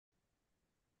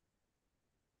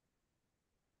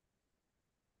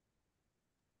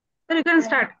So you can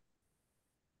start.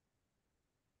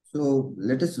 So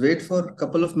let us wait for a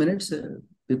couple of minutes.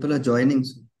 People are joining.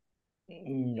 So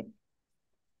Yep.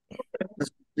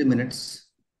 just 3 minutes.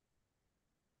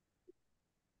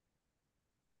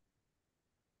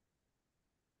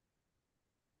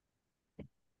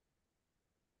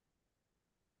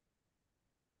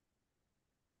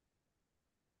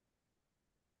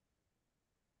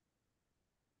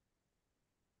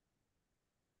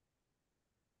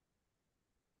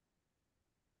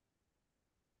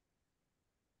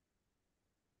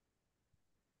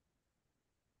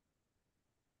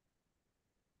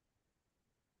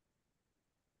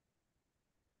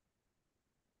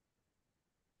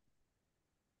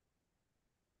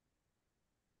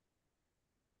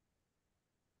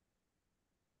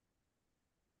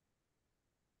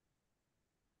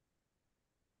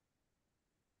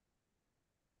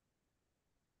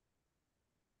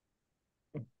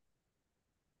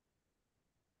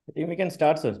 I think we can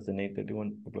start, sir. It's an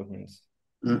 8:31, couple of minutes.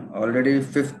 Already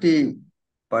 50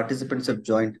 participants have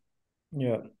joined.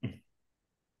 Yeah.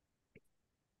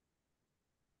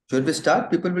 Should we start?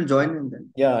 People will join and then.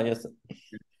 Yeah, yes, sir.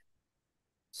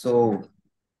 So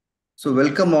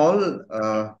welcome all.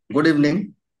 Good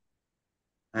evening.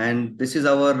 And this is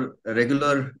our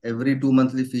regular every 2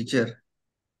 monthly feature,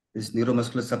 this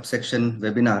neuromuscular subsection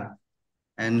webinar.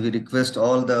 And we request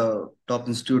all the top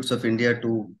institutes of India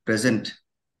to present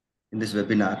in this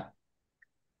webinar.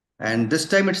 And this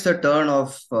time it's the turn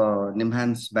of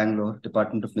NIMHANS Bangalore,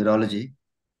 Department of Neurology.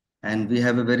 And we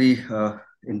have a very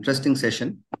interesting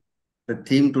session. The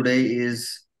theme today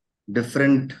is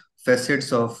different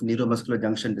facets of neuromuscular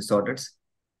junction disorders.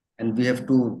 And we have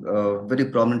two very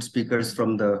prominent speakers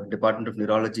from the Department of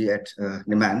Neurology at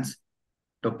NIMHANS,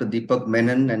 Dr. Deepak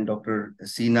Menon and Dr.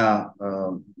 Seena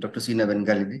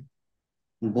Vengali.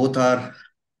 Both are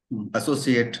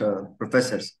associate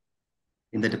professors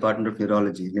in the Department of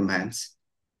Neurology, NIMHANS.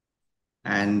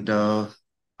 And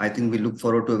I think we look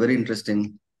forward to a very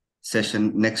interesting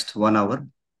session next 1 hour.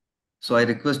 So I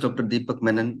request Dr. Deepak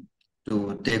Menon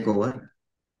to take over.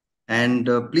 And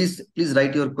please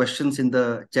write your questions in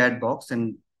the chat box.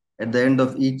 And at the end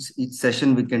of each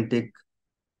session, we can take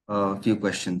a few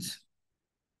questions.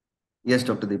 Yes,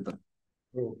 Dr. Deepak.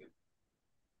 Okay.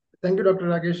 Thank you, Dr.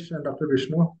 Rakesh and Dr.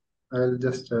 Vishnu. I'll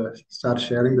just start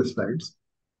sharing the slides.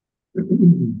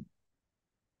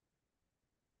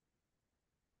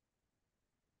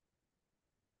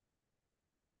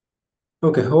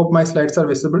 Okay, hope my slides are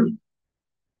visible.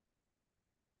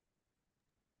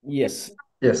 Yes.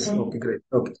 Yes, okay, great.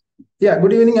 Okay. Yeah,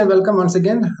 good evening and welcome once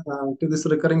again to this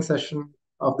recurring session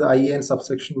of the IEN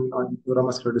subsection on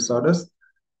neuromuscular disorders.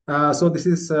 So this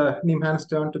is NIMHAN's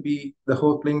turn to be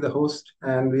playing the host,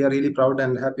 and we are really proud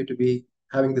and happy to be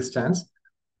having this chance.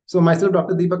 So myself,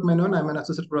 Dr. Deepak Menon, I'm an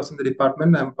associate professor in the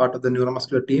department. I'm part of the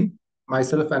neuromuscular team.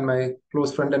 Myself and my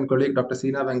close friend and colleague, Dr.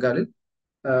 Seena Vengali,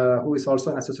 who is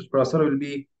also an associate professor, will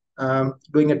be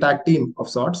doing a tag team of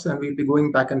sorts, and we'll be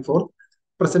going back and forth,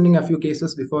 presenting a few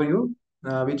cases before you,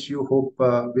 which you hope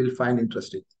will find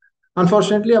interesting.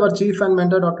 Unfortunately, our chief and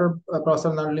mentor, Dr.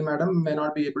 Professor Nalini Madam, may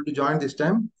not be able to join this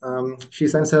time. She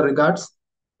sends her regards.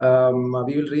 We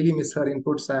will really miss her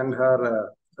inputs and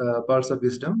her pearls of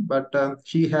wisdom, but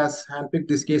she has handpicked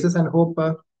these cases and hope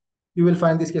you will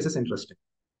find these cases interesting.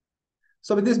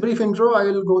 So with this brief intro, I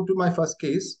will go to my first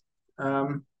case.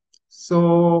 I'm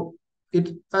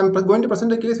going to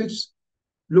present a case which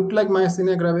looked like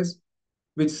myasthenia gravis,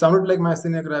 which sounded like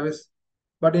myasthenia gravis,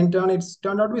 but in turn, it's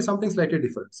turned out to be something slightly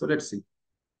different. So let's see.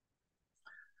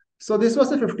 So this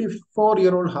was a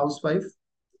 54-year-old housewife.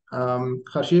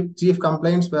 Her chief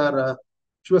complaints were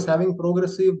she was having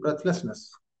progressive breathlessness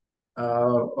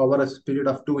over a period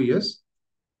of 2 years.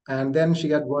 And then she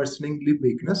had worsening limb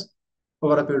weakness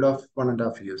over a period of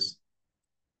 1.5 years.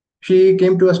 She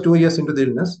came to us 2 years into the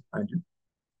illness, mind you.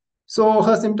 So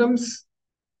her symptoms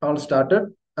all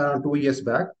started around 2 years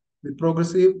back with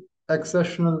progressive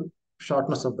exertional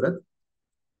shortness of breath,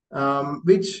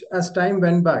 which as time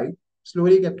went by,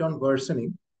 slowly kept on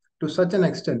worsening to such an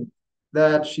extent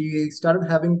that she started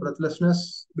having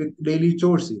breathlessness with daily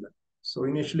chores even. So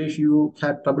initially she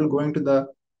had trouble going to the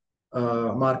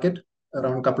market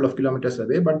around a couple of kilometers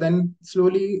away, but then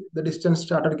slowly the distance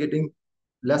started getting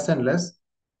less and less.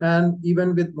 And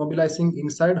even with mobilizing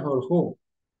inside her home,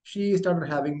 she started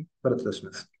having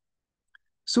breathlessness.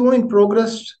 Soon it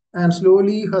progressed, and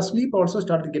slowly her sleep also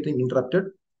started getting interrupted.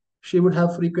 She would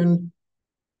have frequent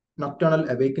nocturnal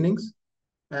awakenings,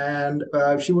 and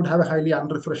she would have a highly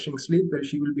unrefreshing sleep where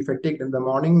she will be fatigued in the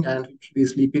morning and be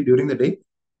sleepy during the day,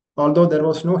 although there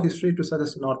was no history to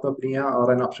suggest an orthopnea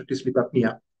or an obstructive sleep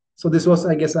apnea. So this was,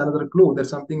 I guess, another clue that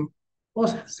something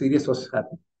was serious was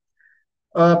happening.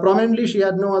 Prominently, she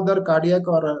had no other cardiac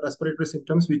or respiratory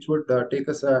symptoms which would take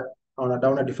us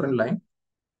down a different line.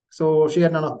 So she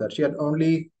had none of that. She had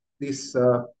only these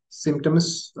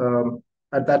symptoms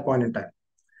at that point in time.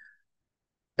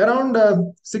 Around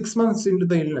 6 months into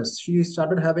the illness, she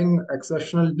started having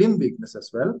exertional limb weakness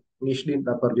as well, initially in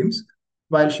the upper limbs.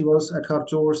 While she was at her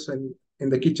chores and in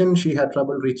the kitchen, she had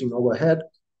trouble reaching overhead,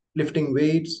 lifting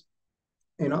weights,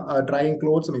 drying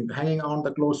clothes, hanging on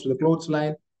the clothes to the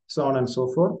clothesline, so on and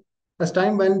so forth. As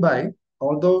time went by,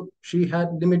 although she had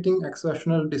limiting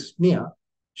exertional dyspnea,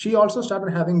 she also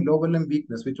started having lower limb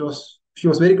weakness, she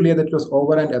was very clear that it was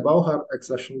over and above her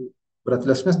exertional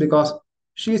breathlessness because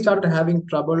she started having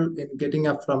trouble in getting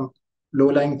up from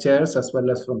low-lying chairs as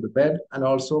well as from the bed, and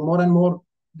also more and more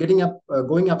getting up,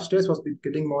 going upstairs was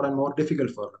getting more and more difficult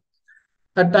for her.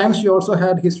 At times, she also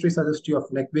had history suggestive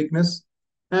of neck weakness,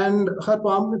 and her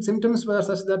symptoms were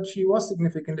such that she was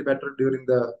significantly better during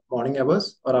the morning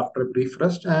hours or after a brief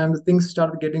rest, and things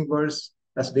started getting worse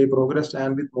as day progressed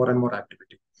and with more and more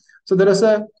activity. So there is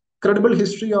a credible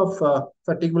history of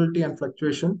fatigability and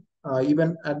fluctuation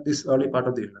even at this early part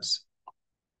of the illness.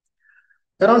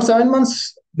 Around 7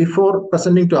 months before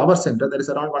presenting to our center, that is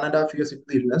around 1.5 years into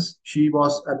the illness, she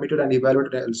was admitted and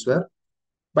evaluated elsewhere.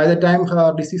 By the time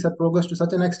her disease had progressed to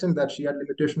such an extent that she had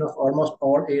limitation of almost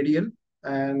all ADL,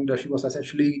 and she was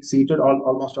essentially seated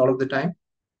almost all of the time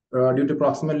due to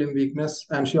proximal limb weakness,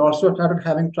 and she also started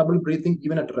having trouble breathing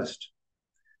even at rest.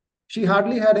 She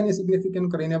hardly had any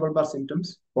significant craniobulbar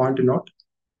symptoms, point to note.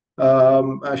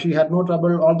 She had no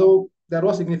trouble, although there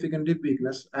was significant deep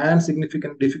weakness and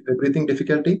significant breathing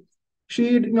difficulty.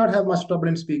 She did not have much trouble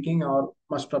in speaking or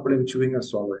much trouble in chewing or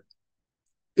swallowing.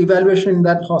 Evaluation in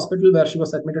that hospital where she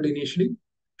was admitted initially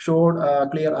showed a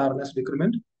clear RNS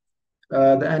decrement.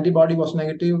 The antibody was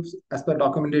negative as per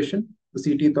documentation. The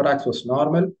CT thorax was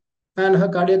normal, and her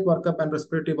cardiac workup and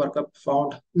respiratory workup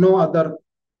found no other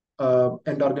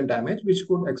end organ damage, which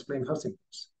could explain her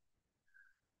symptoms.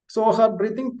 So her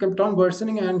breathing kept on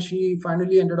worsening, and she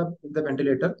finally ended up in the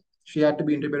ventilator. She had to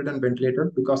be intubated and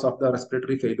ventilated because of the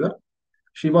respiratory failure.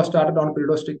 She was started on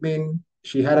pyridostigmine.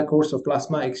 She had a course of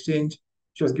plasma exchange.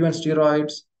 She was given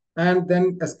steroids and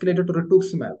then escalated to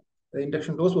rituximab. The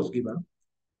induction dose was given.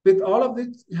 With all of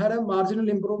this, she had a marginal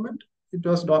improvement. It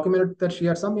was documented that she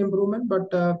had some improvement,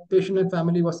 but patient and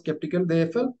family was skeptical. They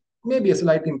felt maybe a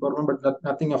slight improvement, but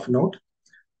nothing of note.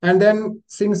 And then,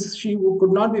 since she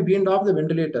could not be weaned off the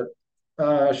ventilator,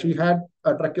 she had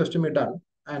a tracheostomy done,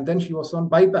 and then she was on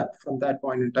BiPAP from that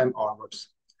point in time onwards.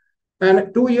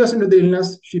 And 2 years into the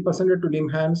illness, she presented to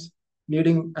LIMHANS,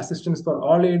 needing assistance for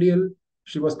all ADL.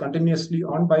 She was continuously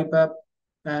on BiPAP,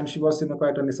 and she was in a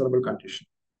quite a miserable condition.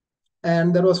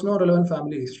 And there was no relevant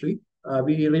family history.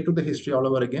 We retook the history all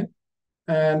over again,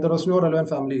 and there was no relevant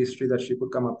family history that she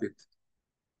could come up with.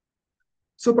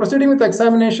 So proceeding with the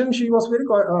examination, she was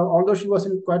although she was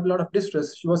in quite a lot of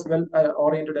distress, she was well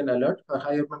oriented and alert. Her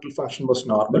higher mental function was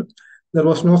normal. There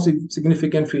was no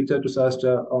significant feature to suggest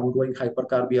ongoing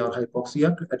hypercarbia or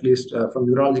hypoxia, at least from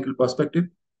neurological perspective.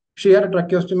 She had a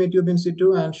tracheostomy tube in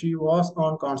situ, and she was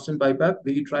on constant BiPAP.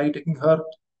 We tried taking her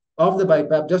off the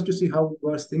BiPAP just to see how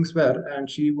worse things were, and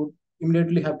she would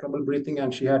immediately have trouble breathing,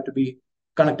 and she had to be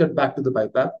connected back to the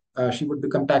BiPAP. She would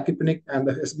become tachypneic, and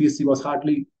the SBC was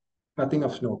hardly nothing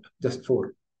of note, just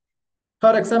 4.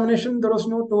 Her examination, there was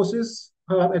no ptosis.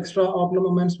 Her extra-ocular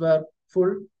movements were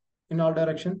full in all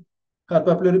directions. Her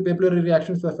papillary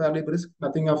reactions were fairly brisk,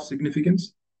 nothing of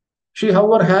significance. She,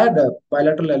 however, had a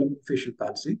bilateral element facial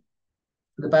palsy.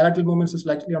 The palatal movements is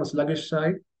slightly on a sluggish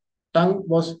side. Tongue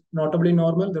was notably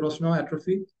normal. There was no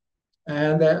atrophy.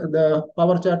 And the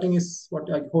power charting is what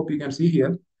I hope you can see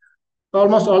here.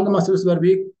 Almost all the muscles were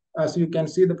weak. As you can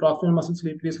see, the proximal muscles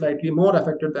will be slightly more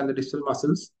affected than the distal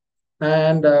muscles.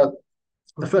 And the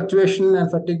fluctuation and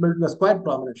fatigability was quite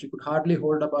prominent. She could hardly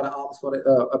hold up her arms for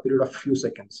a period of few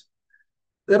seconds.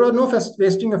 There were no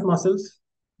wasting of muscles.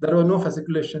 There were no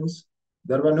fasciculations.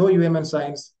 There were no UMN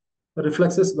signs. The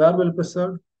reflexes were well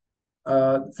preserved.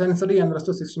 Sensory and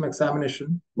nervous system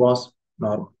examination was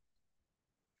normal.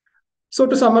 So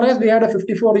to summarize, we had a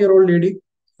 54-year-old lady,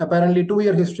 apparently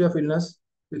 2-year history of illness,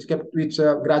 which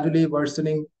gradually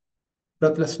worsening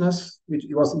breathlessness, which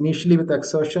was initially with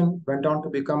exertion, went on to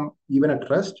become even at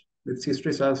rest, with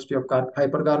history of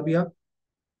hypercarbia.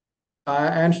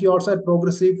 And she also had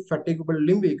progressive fatigable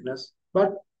limb weakness,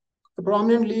 but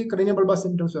prominently craniobulbar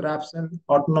symptoms were absent,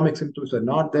 autonomic symptoms were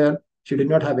not there, she did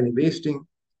not have any wasting,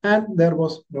 and there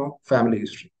was no family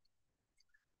history.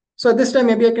 So at this time,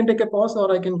 maybe I can take a pause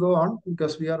or I can go on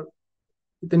because we are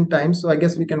within time. So I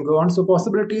guess we can go on. So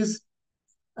possibilities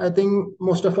I think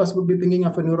most of us would be thinking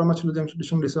of a neuromuscular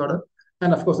junction disorder.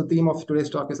 And of course, the theme of today's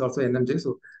talk is also NMJ.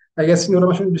 So I guess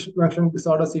neuromuscular junction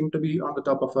disorder seem to be on the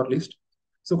top of our list.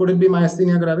 So could it be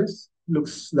myasthenia gravis?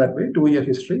 Looks that way, 2-year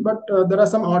history. But there are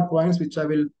some odd points which I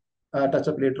will touch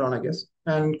up later on, I guess.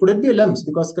 And could it be a LEMS?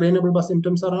 Because cranial bulbar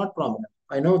symptoms are not prominent.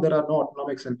 I know there are no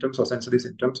autonomic symptoms or sensory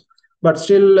symptoms, but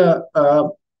still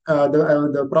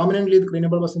the prominently the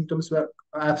cranial bulbar symptoms were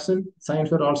absent.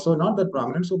 Signs were also not that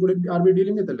prominent. So are we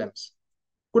dealing with the LEMS?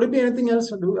 Could it be anything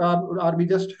else? Are we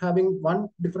just having one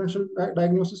differential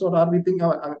diagnosis, or are we thinking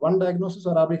one diagnosis,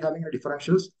 or are we having a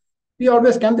differentials? We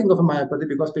always can think of a myopathy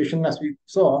because patient, as we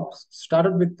saw,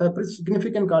 started with a pretty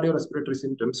significant cardiorespiratory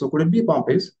symptoms. So could it be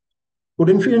Pompe's? Could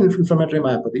it be an inflammatory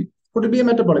myopathy? Could it be a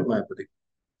metabolic myopathy?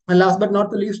 And last but not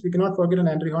the least, we cannot forget an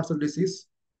Andrew-Hansel disease.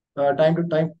 Time to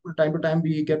time,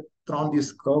 we get thrown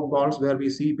these curveballs where we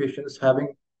see patients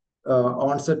having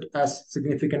onset as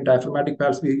significant diaphragmatic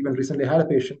palsy. We even recently had a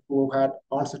patient who had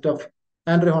onset of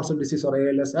Andrew-Hansel disease or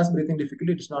ALS as breathing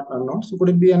difficulty. It's not unknown. So could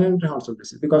it be an Andrew-Hansel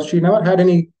disease? Because she never had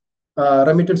any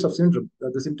remittance of syndrome.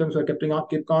 The symptoms were kept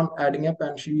on adding up,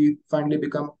 and she finally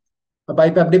become a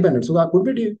BiPAP dependent. So that could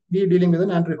be dealing with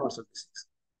an Andrew-Hansel disease.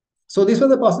 So these were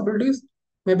the possibilities.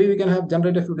 Maybe we can have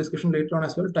generate a few discussion later on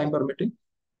as well, time permitting.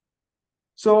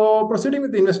 So proceeding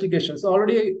with the investigation. So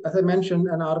already, as I mentioned,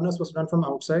 an RNS was done from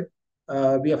outside.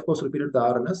 We, of course, repeated the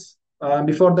RNS.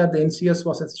 Before that, the NCS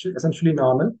was essentially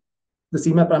normal. The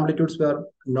CMAP amplitudes were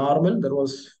normal. There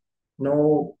was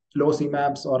no low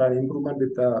CMAPs or an improvement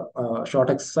with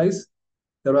short exercise.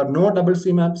 There were no double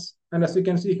CMAPs. And as you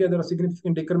can see here, there was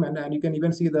significant decrement. And you can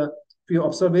even see if you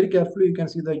observe very carefully, you can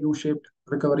see the U-shaped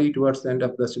recovery towards the end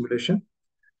of the simulation.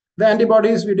 The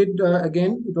antibodies we did,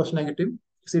 again, it was negative.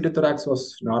 CT thorax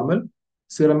was normal.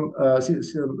 Serum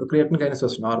creatine kinase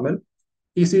was normal.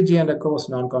 ECG and echo was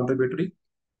non-contributory.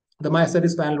 The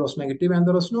myositis panel was negative, and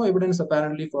there was no evidence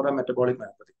apparently for a metabolic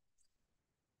myopathy.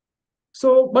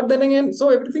 So, but then again, so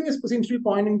everything seems to be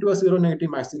pointing to a seronegative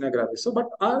myasthenia gravis. So, but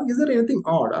is there anything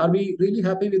odd? Are we really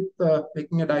happy with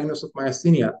making a diagnosis of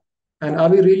myasthenia? And are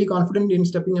we really confident in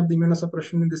stepping up the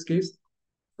immunosuppression in this case?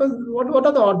 What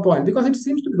are the odd points? Because it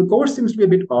seems to be, the course seems to be a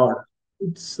bit odd.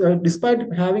 It's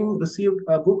despite having received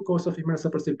a good course of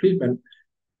immunosuppressive treatment,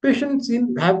 patients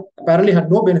apparently had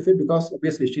no benefit because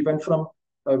obviously she went from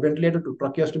ventilator to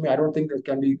tracheostomy. I don't think that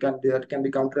can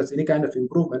be counted as any kind of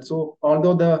improvement. So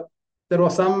although there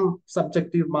was some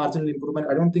subjective marginal improvement,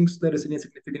 I don't think there is any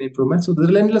significant improvement. So the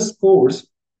relentless course,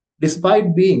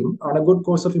 despite being on a good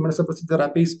course of immunosuppressive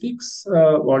therapy, speaks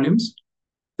volumes.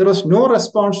 There was no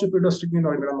response to pyridostigmine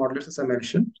or immunomodulators, as I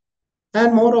mentioned.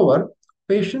 And moreover,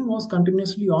 patient was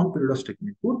continuously on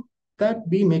pyridostigmine. Would that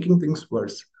be making things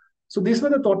worse? So these were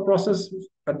the thought process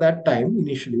at that time,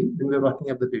 initially, when we were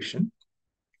working up the patient.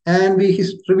 And we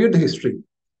reviewed the history.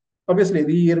 Obviously,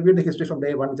 we reviewed the history from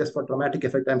day one, just for dramatic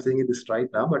effect. I'm saying this right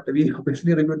now, but we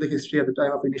obviously reviewed the history at the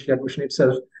time of initial admission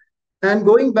itself. And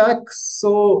going back,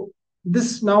 so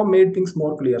this now made things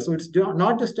more clear. So it's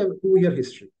not just a 2-year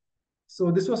history. So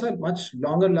this was a much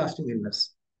longer lasting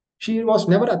illness. She was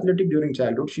never athletic during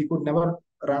childhood. She could never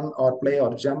run or play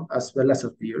or jump as well as her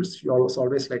peers. She was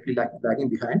always slightly lagging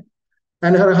behind.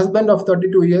 And her husband of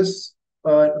 32 years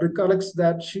recollects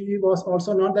that she was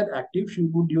also not that active. She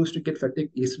would used to get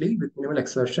fatigued easily with minimal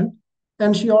exertion.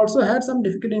 And she also had some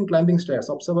difficulty in climbing stairs.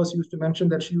 Observers used to mention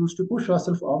that she used to push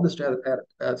herself off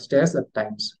the stairs at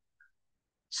times.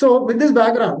 So with this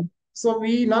background, so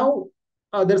we now,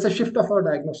 there's a shift of our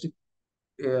diagnostic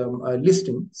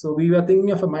listing. So we were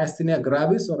thinking of a myasthenia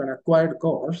gravis or an acquired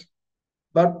cause.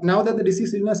 But now that the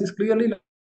disease illness is clearly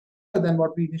larger than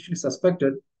what we initially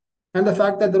suspected, and the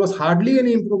fact that there was hardly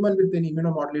any improvement with any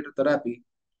immunomodulator therapy,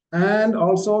 and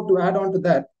also to add on to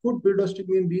that, could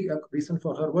pyridostigmine be a reason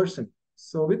for her worsening?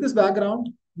 So with this background,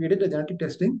 we did a genetic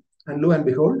testing, and lo and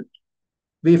behold,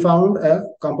 we found a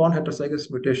compound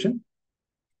heterozygous mutation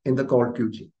in the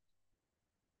COLQ gene.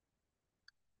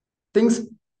 Things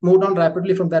moved on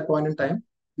rapidly from that point in time.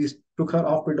 We took her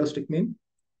off pyridostigmine.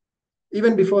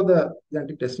 Even before the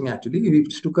genetic testing, actually, we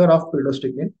took her off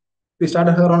pyridostigmine. We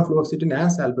started her on fluoxetine and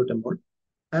salbutamol,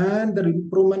 and the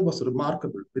improvement was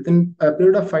remarkable. Within a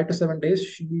period of 5 to 7 days,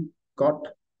 she got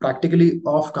practically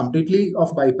completely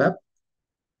off BiPAP.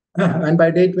 And by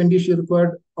day 20, she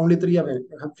required only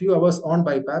a few hours on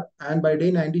BiPAP. And by day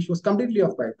 90, she was completely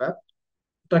off BiPAP.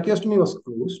 Tracheostomy was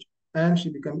closed, and she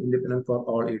became independent for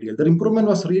all ADL. The improvement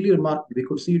was really remarkable. We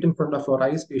could see it in front of our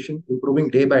eyes, patient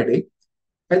improving day by day.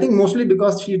 I think mostly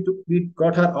because we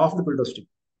got her off the pyridostigmine,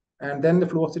 and then the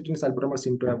fluoxetine salbutamol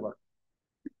seemed to have worked.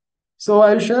 So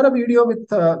I'll share a video with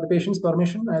the patient's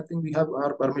permission. I think we have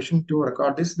our permission to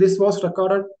record this. This was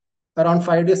recorded around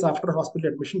 5 days after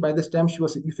hospital admission. By this time, she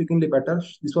was significantly better.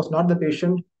 This was not the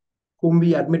patient whom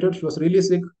we admitted. She was really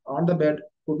sick on the bed,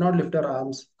 could not lift her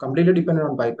arms, completely dependent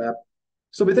on BiPAP.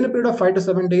 So within a period of 5 to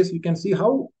 7 days, you can see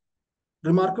how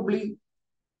remarkably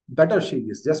better she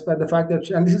is just by the fact that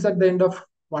and this is at the end of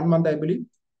 1 month, I believe.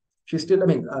 She's still, I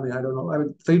don't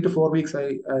know, 3 to 4 weeks,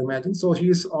 I imagine. So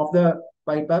she's off the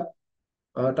BiPAP.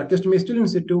 Tracheostomy is still in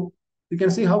situ. You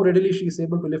can see how readily she is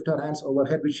able to lift her hands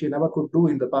overhead, which she never could do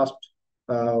in the past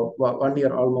 1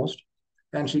 year almost.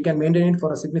 And she can maintain it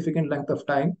for a significant length of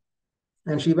time.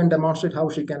 And she even demonstrated how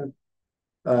she can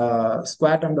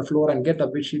squat on the floor and get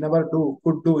up, which she never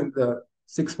could do in the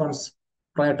 6 months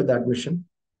prior to the admission.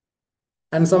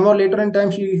 And somewhere later in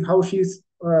time, she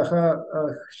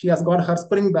has got her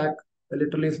spring back.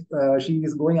 Literally, she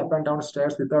is going up and down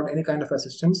stairs without any kind of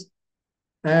assistance,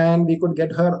 and we could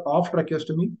get her off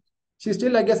tracheostomy. She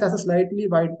still, I guess, has a slightly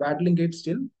wide waddling gait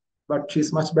still, but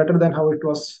she's much better than how it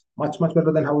was, much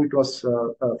better than how it was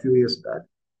a few years back.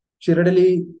 She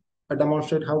readily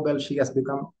demonstrated how well she has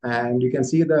become, and you can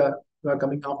see the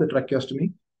coming off the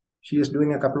tracheostomy. She is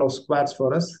doing a couple of squats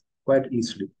for us quite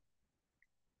easily.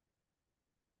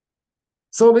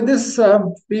 So with this,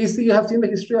 we see you have seen the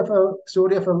history of a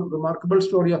story of a remarkable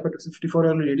story of a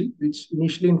 54-year-old lady, which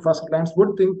initially in first glance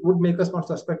would make us not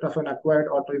suspect of an acquired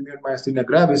autoimmune myasthenia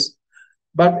gravis.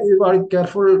 But by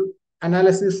careful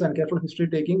analysis and careful history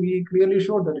taking, we clearly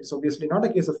showed that it's obviously not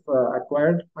a case of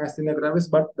acquired myasthenia gravis,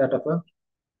 but that of a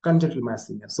congenital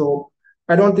myasthenia. So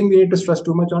I don't think we need to stress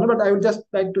too much on it, but I would just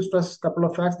like to stress a couple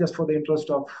of facts just for the interest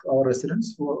of our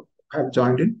residents who have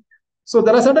joined in. So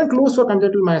there are certain clues for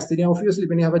congenital myasthenia. Obviously,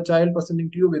 when you have a child presenting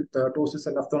to you with ptosis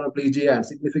and ophthalmoplegia and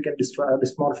significant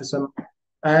dysmorphism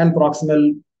and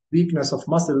proximal weakness of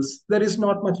muscles, there is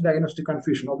not much diagnostic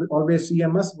confusion. Always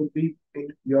CMS would be in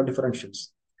your differentials.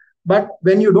 But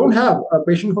when you don't have a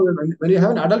patient when you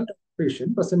have an adult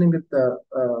patient presenting with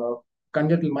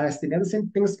congenital myasthenia, the same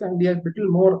things can be a little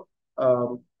more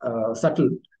subtle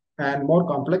and more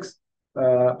complex.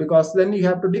 Because then you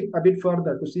have to dig a bit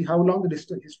further to see how long the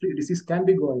disease can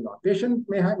be going on. Patient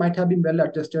might have been well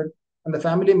adjusted, and the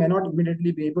family may not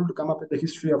immediately be able to come up with the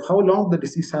history of how long the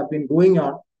disease have been going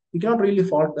on. You cannot really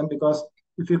fault them, because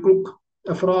if you cook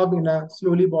a frog in a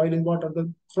slowly boiling water, the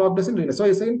frog doesn't realize. So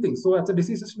it's the same thing. So as the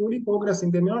disease is slowly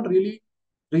progressing, they may not really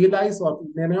realize, or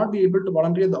they may not be able to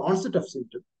volunteer the onset of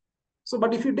symptoms. So,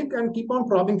 but if you dig and keep on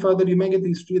probing further, you may get the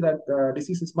history that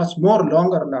disease is much more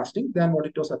longer lasting than what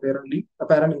it was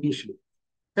apparent initially.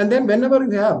 And then whenever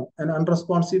you have an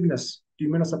unresponsiveness to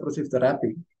immunosuppressive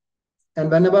therapy,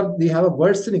 and whenever we have a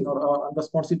worsening or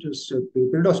unresponsive to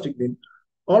pyridostigmine,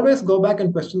 always go back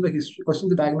and question the history, question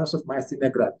the diagnosis of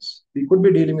myasthenia gravis. We could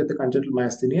be dealing with the congenital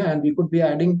myasthenia, and we could be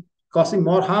causing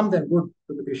more harm than good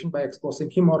to the patient by exposing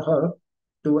him or her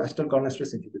to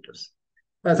acetylcholinesterase inhibitors.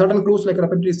 Certain clues like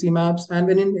repetitive CMAPs, and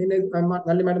when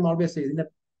Nalli madam always says, in a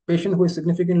patient who is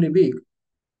significantly weak,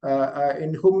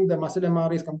 in whom the muscle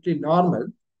MR is completely normal,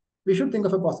 we should think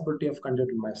of a possibility of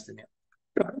congenital myasthenia.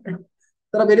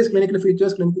 There are various clinical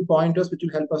features, clinical pointers, which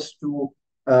will help us to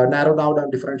narrow down our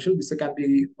differential. This can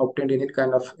be obtained in any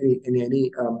kind of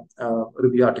any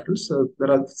review articles. So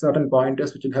there are certain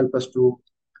pointers which will help us to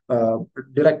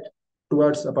direct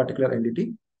towards a particular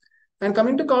entity. And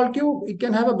coming to COLQ, it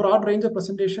can have a broad range of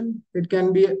presentation. It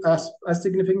can be as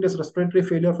significant as respiratory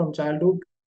failure from childhood,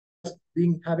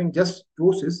 having just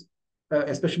ptosis,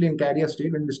 especially in carrier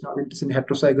state when it's in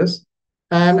heterozygous.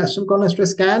 And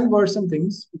acetylcholinesterase can worsen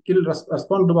things. It will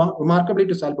respond remarkably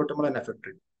to salbutamol and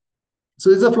ephedrine.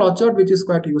 So this is a flowchart which is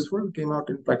quite useful. It came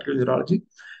out in practical neurology,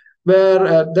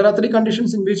 where there are 3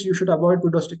 conditions in which you should avoid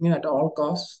pyridostigmine at all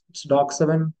costs. It's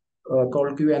DOX7,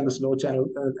 COLQ, and the slow channel,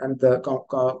 and the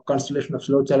constellation of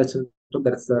slow channel syndrome,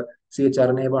 that's the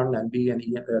CHRNA1 and B and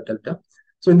E delta.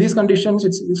 So in these conditions,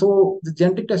 the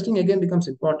genetic testing again becomes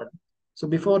important. So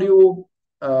before you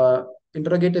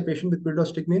interrogate a patient with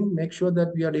pyridostigmine, make sure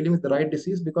that we are dealing with the right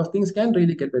disease, because things can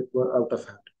really get out of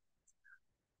hand.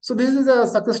 So this is a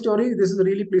success story. This is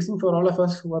really pleasing for all of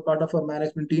us who are part of our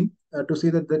management team to see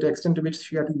that the extent to which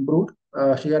she had improved.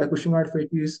 She had a Cushingoid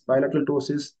fetus, bilateral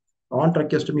ptosis, on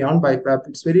tracheostomy, on BiPAP.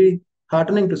 It's very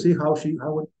heartening to see how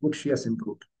good she has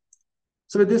improved.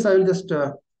 So with this, I will just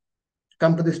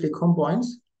come to the take-home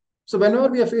points. So whenever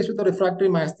we are faced with a refractory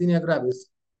myasthenia gravis,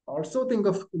 also think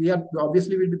of, we'll be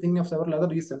thinking of several other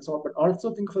reasons, but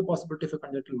also think of a possibility of a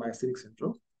congenital myasthenic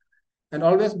syndrome. And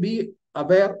always be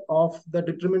aware of the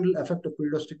detrimental effect of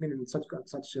pyridostigmine in such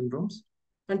syndromes.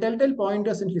 And telltale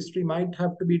pointers in history might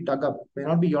have to be dug up. It may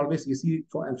not be always easy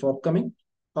and forthcoming.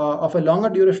 of a longer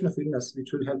duration of illness,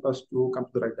 which will help us to come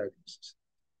to the right diagnosis.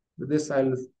 With this,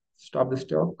 I'll stop this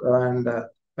talk and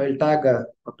I'll tag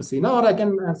Dr. Sina, or I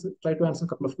can try to answer a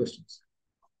couple of questions.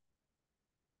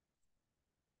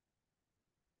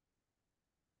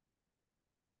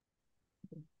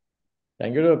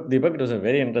 Thank you, Deepak. It was a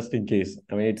very interesting case.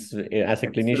 I mean, it's as a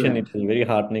clinician, it's very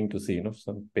heartening to see,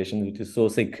 some patient which is so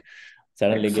sick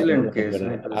suddenly Excellent getting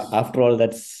case. after all,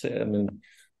 that's I mean,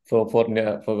 for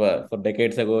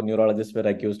decades ago, neurologists were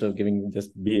accused of giving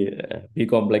just B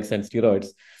complex and steroids.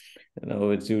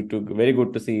 It's very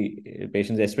good to see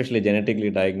patients, especially genetically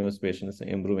diagnosed patients,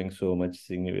 improving so much,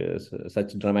 seeing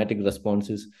such dramatic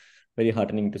responses. Very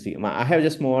heartening to see. I have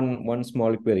just one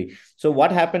small query. So, what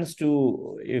happens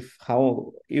to if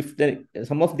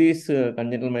some of these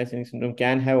congenital myasthenic syndrome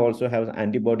can have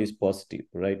antibodies positive,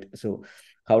 right? So,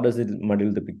 how does it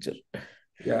muddle the picture?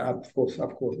 Yeah, of course.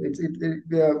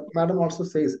 The madam also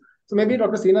says. So maybe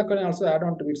Dr. Sina can also add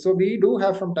on to it. So we do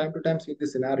have from time to time see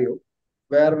this scenario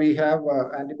where we have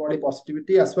antibody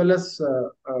positivity as well as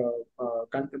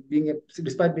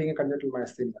despite being a congenital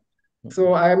myasthenia.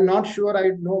 So I am not sure I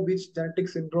know which genetic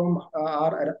syndrome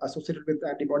are associated with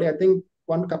antibody. I think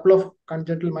one couple of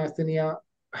congenital myasthenia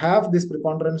have this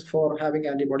preponderance for having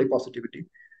antibody positivity.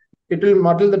 It will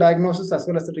muddle the diagnosis as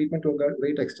well as the treatment to a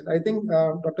great extent. I think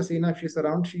Dr. Sina, if she's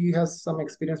around, she has some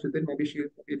experience with it. Maybe she'll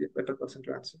be the better person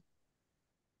to answer.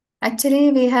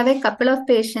 Actually, we have a couple of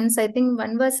patients. I think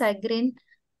one was migraine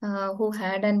who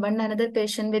had, and another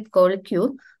patient with cold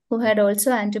Q who had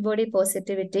also antibody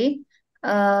positivity.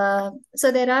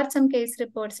 So there are some case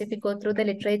reports, if you go through the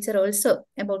literature also,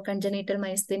 about congenital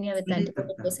myasthenia with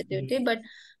antibody positivity. But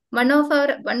one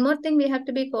more thing we have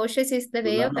to be cautious is the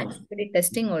way of antibody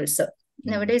testing also.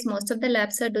 Nowadays, most of the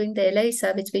labs are doing the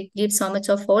ELISA, which we give so much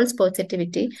of false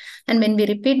positivity. And when we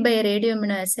repeat by a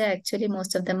radioimmunoassay, actually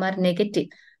most of them are negative.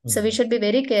 So we should be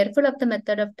very careful of the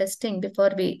method of testing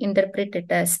before we interpret it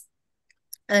as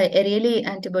a really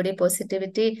antibody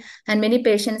positivity. And many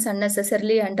patients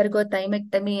unnecessarily undergo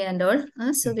thymectomy and all.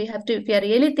 So we have to, if we are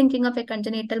really thinking of a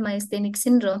congenital myasthenic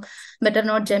syndrome, better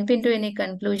not jump into any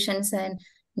conclusions and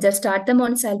just start them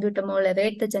on salbutamol,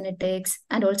 await the genetics,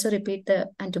 and also repeat the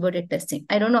antibody testing.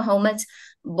 I don't know how much.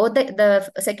 Both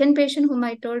the second patient whom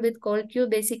I told with cold Q,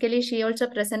 basically she also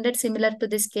presented similar to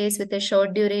this case with a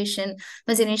short duration,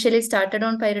 was initially started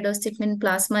on pyridostigmine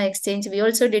plasma exchange. We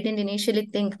also didn't initially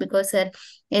think, because her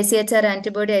ACHR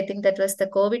antibody, I think that was the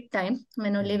COVID time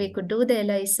when only we could do the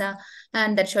ELISA,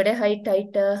 and that showed a high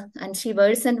titer, and she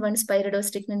worsened once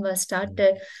pyridostigmine was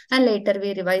started, and later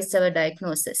we revised our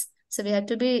diagnosis. So we have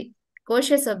to be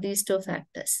cautious of these two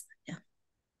factors.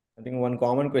 I think one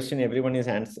common question everyone is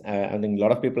I think a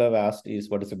lot of people have asked is,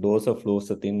 what is the dose of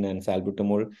fluoxetine and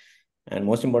salbutamol, and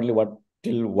most importantly,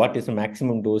 what is the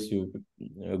maximum dose you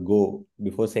go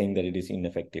before saying that it is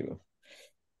ineffective?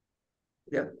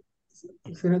 Yeah,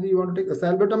 Sinaji, you want to take the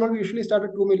salbutamol? We usually start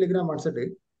at 2 milligram once a day,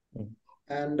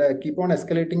 and keep on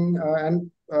escalating.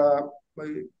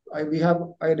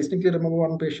 I distinctly remember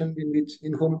one patient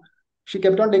in whom she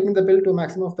kept on taking the pill to a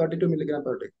maximum of 32 milligram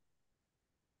per day.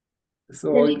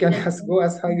 So it can go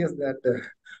as high as that.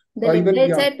 The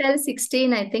literature tells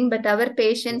 16, I think, but our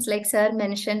patients, like sir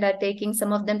mentioned, are taking,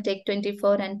 some of them take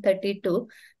 24 and 32.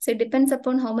 So it depends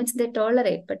upon how much they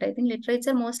tolerate. But I think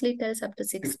literature mostly tells up to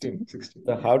 16. 16.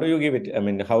 So how do you give it? I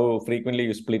mean, how frequently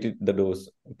you split the dose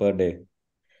per day?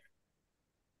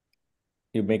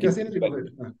 You make it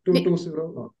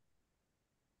 2-0.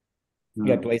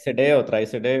 Yeah, twice a day or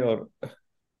thrice a day, or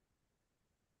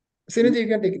Sinaji, you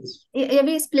can take this. Yeah,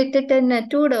 we split it in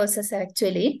 2 doses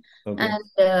actually. Okay.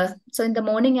 And so in the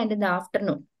morning and in the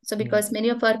afternoon. So because many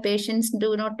of our patients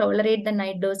do not tolerate the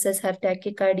night doses, have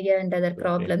tachycardia and other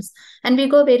problems. And we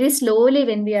go very slowly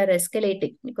when we are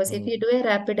escalating. Because if you do a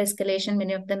rapid escalation,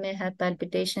 many of them may have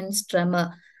palpitations,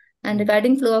 tremor. And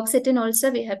regarding fluoxetine also,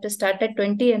 we have to start at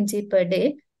 20 mg per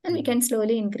day. And we can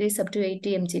slowly increase up to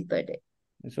 80 mg per day.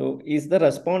 So is the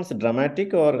response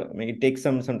dramatic, or I mean, it takes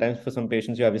sometimes for some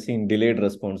patients you have seen delayed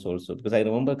response also? Because I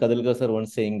remember Kadalkar sir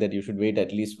once saying that you should wait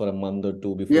at least for a month or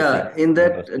two before. Yeah, in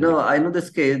that, I know this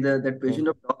case, that patient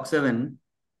of Doc7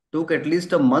 took at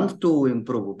least a month to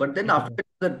improve, but then after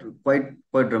that,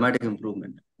 quite dramatic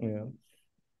improvement. Yeah.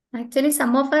 Actually,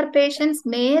 some of our patients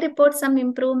may report some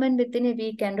improvement within a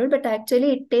week and all, but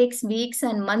actually it takes weeks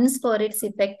and months for its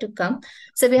effect to come.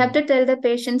 So we have to tell the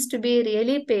patients to be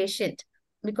really patient,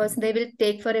 because they will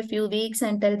take for a few weeks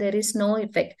until there is no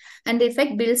effect. And the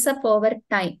effect builds up over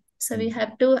time. So we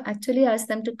have to actually ask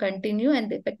them to continue, and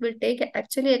the effect will take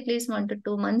actually at least 1 to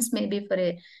 2 months maybe for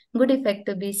a good effect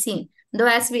to be seen. Though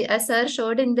as sir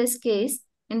showed in this case,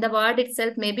 in the ward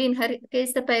itself. Maybe in her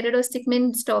case, the pyridoxine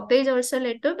mean stoppage also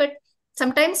led to, but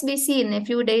sometimes we see in a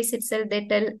few days itself, they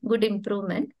tell good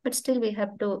improvement, but still we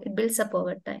have to, it builds up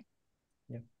over time.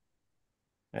 Yeah.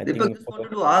 I Deepak, think just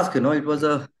wanted to ask, it was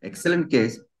an excellent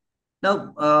case. Now,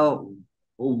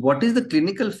 what is the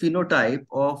clinical phenotype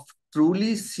of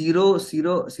truly zero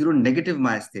negative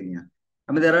myasthenia?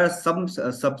 I mean, there are some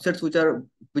subsets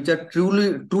which are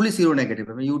truly zero negative.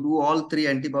 I mean, you do all three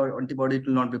antibody, it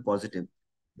will not be positive.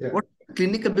 Yeah. What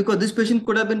clinical? Because this patient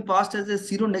could have been passed as a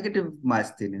zero negative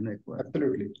myasthenia.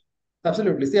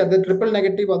 Absolutely. See, the triple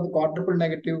negative or the quadruple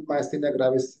negative myasthenia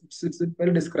gravis, it's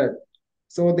well described.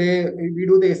 So we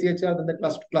do the ACHR, then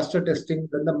the cluster testing,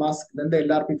 then the mask, then the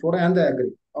LRP4 and the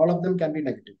agri. All of them can be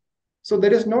negative. So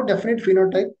there is no definite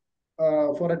phenotype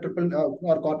for a triple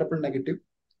or quadruple negative.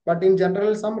 But in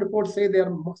general, some reports say they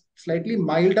are slightly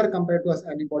milder compared to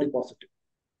antibody positive.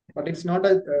 But it's not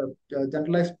a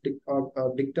generalized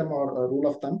dictum or a rule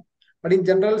of thumb. But in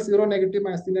general, seronegative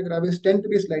myasthenia gravis tend to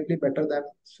be slightly better than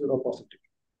seropositive.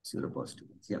 Seropositive,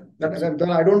 yeah.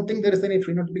 I don't think there is any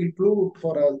phenotypic clue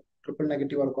for a triple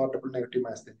negative or quadruple negative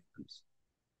myasthenia gravis.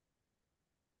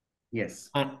 Yes.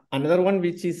 Another one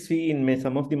which is seen in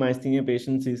some of the myasthenia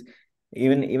patients is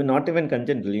even not even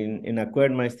congenital, in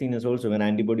acquired myasthenia also, when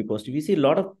antibody positive. We see a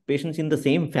lot of patients in the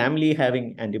same family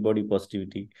having antibody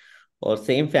positivity, or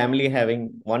same family having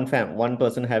one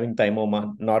person having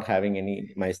thymoma, not having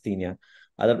any myasthenia,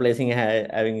 other placing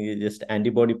having just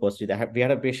antibody positive. We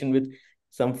had a patient with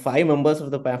some 5 members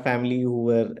of the family who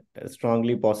were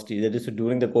strongly positive. That is,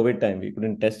 during the COVID time, we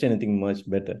couldn't test anything much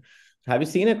better. Have you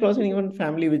seen across anyone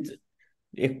family with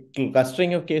a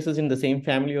clustering of cases in the same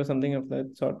family or something of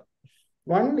that sort?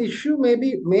 One issue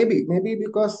maybe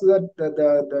because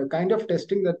the kind of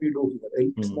testing that we do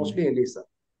here, it's mostly ELISA.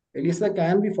 ELISA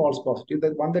can be false positive. The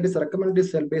one that is recommended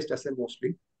is cell-based assay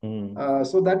mostly.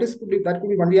 So that could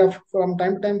be one. We have from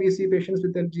time to time we see patients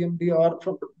with LGMD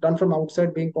or done from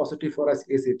outside being positive for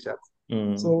ACHR.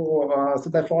 So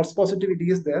the false positivity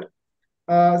is there.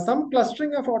 Some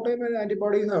clustering of autoimmune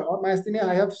antibodies or myasthenia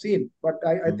I have seen, but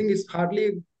I think it's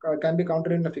hardly can be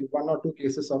counted in 1 or 2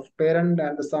 cases of parent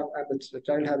and the son and the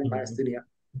child having myasthenia.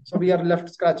 So we are left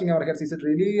scratching our heads. Is it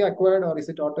really acquired, or is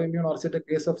it autoimmune, or is it a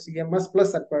case of CMS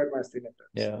plus acquired myasthenia?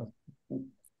 Yeah.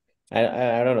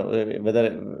 I don't know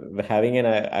whether having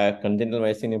a congenital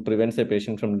myasthenia prevents a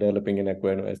patient from developing an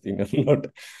acquired myasthenia or not.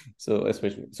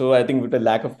 So I think with the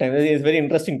lack of time, it's a very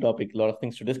interesting topic. A lot of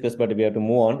things to discuss, but we have to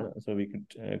move on. So we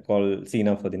could call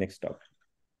Sina for the next talk.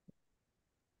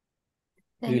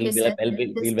 Thank you, sir.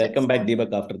 We'll welcome back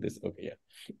Deepak after this. Okay,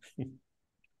 yeah.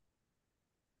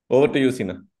 Over to you,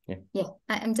 Sina. Yeah,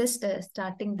 I'm just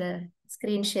starting the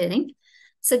screen sharing.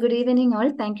 So good evening all.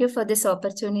 Thank you for this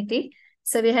opportunity.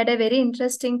 So we had a very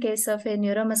interesting case of a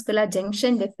neuromuscular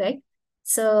junction defect.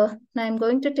 So now I'm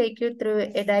going to take you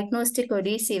through a diagnostic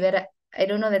odyssey where I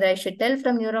don't know whether I should tell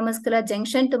from neuromuscular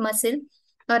junction to muscle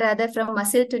or rather from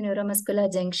muscle to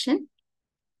neuromuscular junction.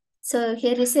 So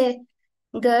here is a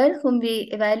girl whom we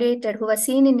evaluated who was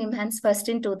seen in NIMHANS first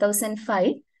in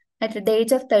 2005 at the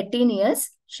age of 13 years.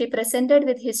 She presented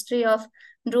with history of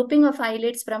drooping of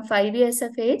eyelids from 5 years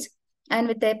of age and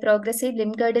with a progressive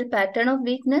limb girdle pattern of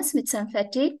weakness with some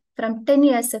fatigue from 10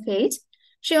 years of age.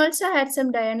 She also had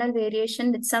some diurnal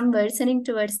variation with some worsening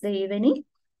towards the evening.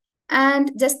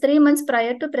 And just 3 months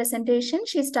prior to presentation,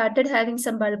 she started having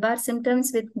some bulbar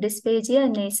symptoms with dysphagia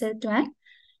and nasal twang.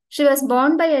 She was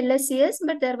born by LSCS,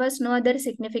 but there was no other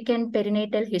significant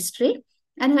perinatal history,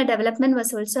 and her development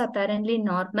was also apparently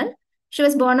normal. She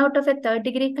was born out of a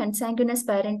 3rd-degree consanguineous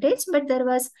parentage, but there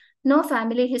was no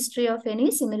family history of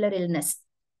any similar illness.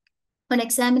 On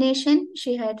examination,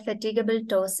 she had fatigable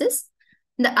ptosis.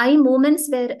 The eye movements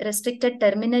were restricted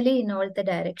terminally in all the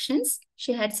directions.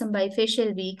 She had some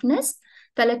bifacial weakness.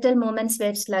 Palatal movements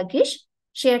were sluggish.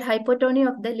 She had hypotony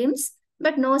of the limbs,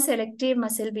 but no selective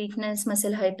muscle weakness,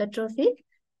 muscle hypertrophy.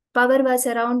 Power was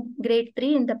around grade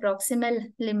 3 in the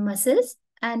proximal limb muscles,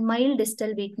 and mild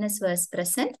distal weakness was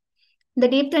present. The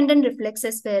deep tendon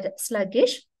reflexes were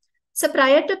sluggish. So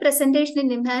prior to presentation in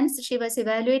NIMHANS, she was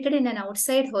evaluated in an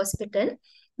outside hospital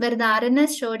where the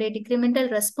RNS showed a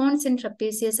decremental response in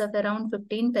trapezius of around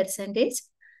 15%,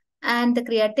 and the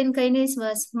creatine kinase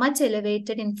was much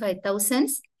elevated in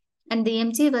 5000s, and the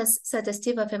EMG was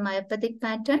suggestive of a myopathic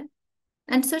pattern.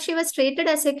 And so she was treated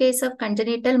as a case of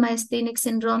congenital myasthenic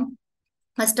syndrome,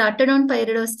 was started on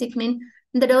pyridoxine,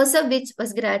 the dose of which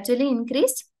was gradually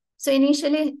increased. So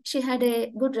initially she had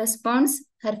a good response,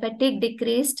 her fatigue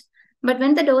decreased, but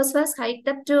when the dose was hiked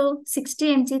up to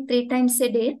 60 mg 3 times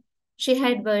a day, she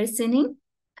had worsening,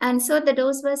 and so the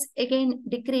dose was again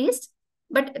decreased.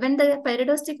 But when the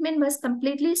pyridostigmine was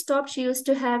completely stopped, she used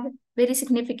to have very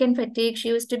significant fatigue. She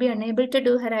used to be unable to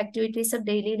do her activities of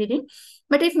daily living.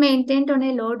 But if maintained on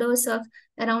a low dose of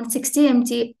around 60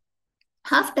 mg,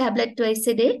 half tablet twice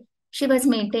a day, she was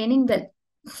maintaining well.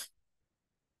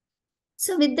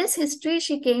 So with this history,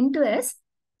 she came to us.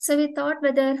 So we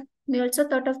also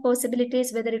thought of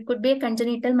possibilities whether it could be a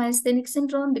congenital myasthenic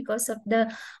syndrome because of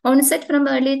the onset from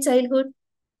early childhood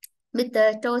with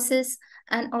the ptosis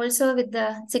and also with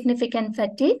the significant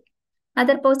fatigue.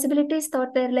 Other possibilities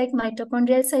thought were like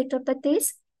mitochondrial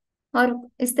cytopathies, or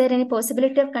is there any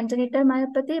possibility of congenital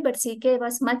myopathy, but CK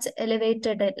was much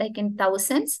elevated, like in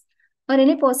thousands, or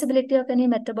any possibility of any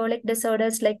metabolic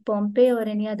disorders like Pompe or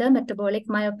any other metabolic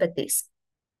myopathies.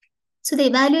 So the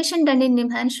evaluation done in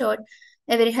NIMHAN showed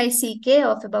a very high CK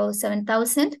of about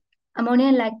 7,000. Ammonia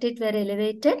and lactate were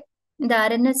elevated. The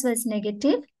RNS was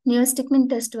negative. Neostigmine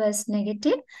test was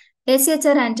negative.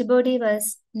 AChR antibody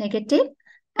was negative.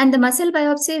 And the muscle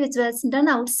biopsy, which was done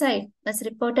outside, was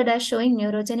reported as showing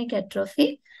neurogenic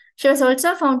atrophy. She was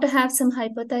also found to have some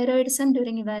hypothyroidism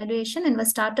during evaluation and was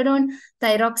started on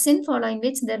thyroxine, following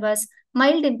which there was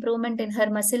mild improvement in her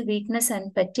muscle weakness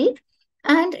and fatigue.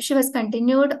 And she was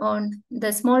continued on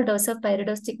the small dose of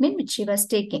pyridostigmine, which she was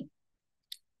taking.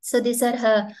 So these are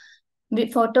her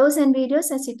photos and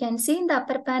videos. As you can see in the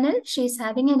upper panel, she is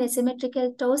having an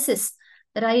asymmetrical ptosis,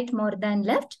 right more than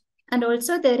left. And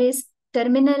also there is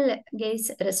terminal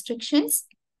gaze restrictions.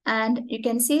 And you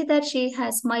can see that she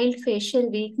has mild facial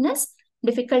weakness,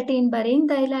 difficulty in burying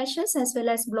the eyelashes, as well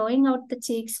as blowing out the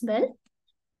cheeks well.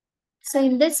 So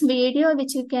in this video,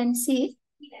 which you can see,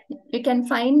 you can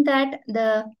find that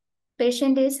the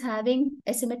patient is having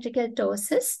asymmetrical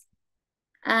ptosis,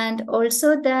 and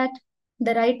also that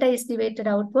the right eye is deviated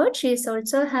outward. She is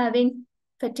also having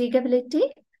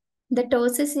fatigability. The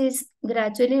ptosis is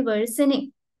gradually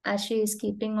worsening as she is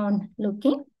keeping on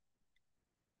looking.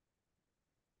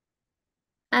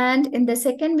 And in the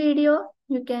second video,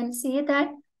 you can see that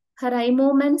her eye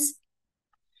movements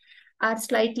are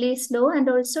slightly slow, and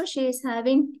also she is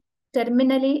having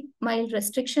terminally mild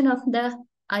restriction of the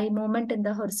eye movement in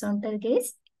the horizontal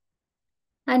gaze.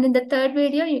 And in the third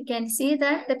video, you can see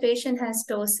that the patient has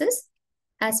ptosis,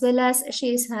 as well as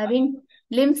she is having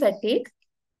limb fatigue.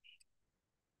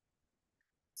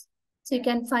 So you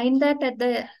can find that at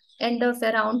the end of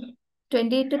around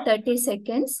 20 to 30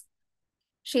 seconds,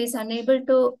 she is unable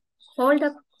to hold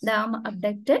up the arm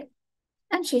abducted,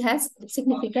 and she has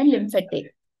significant limb fatigue.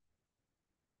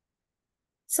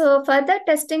 So further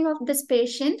testing of this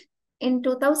patient, in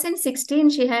 2016,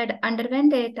 she had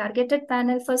underwent a targeted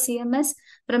panel for CMS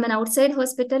from an outside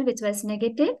hospital, which was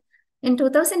negative. In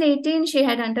 2018, she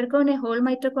had undergone a whole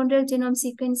mitochondrial genome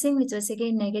sequencing, which was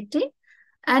again negative.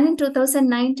 And in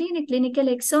 2019, a clinical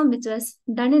exome, which was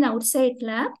done in outside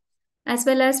lab, as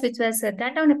well as which was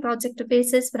done on a project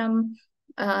basis from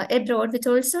abroad, which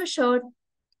also showed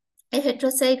a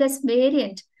heterozygous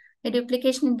variant, a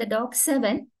duplication in the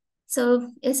DOC7. So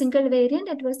a single variant,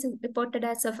 it was reported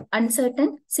as of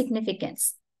uncertain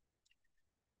significance.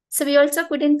 So we also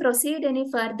couldn't proceed any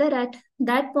further at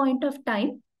that point of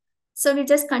time. So we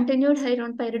just continued her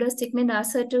on pyridostigmine,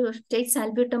 asked her to take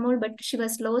salbutamol, but she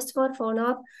was lost for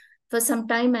follow-up for some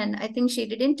time, and I think she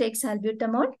didn't take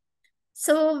salbutamol.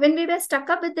 So when we were stuck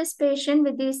up with this patient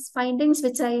with these findings,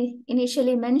 which I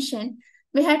initially mentioned,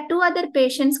 we had two other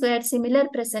patients who had similar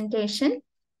presentation.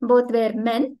 Both were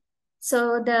men.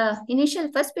 So the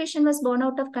initial first patient was born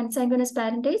out of consanguineous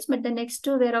parentage, but the next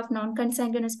two were of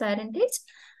non-consanguineous parentage.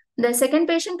 The second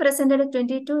patient presented at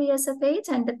 22 years of age,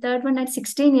 and the third one at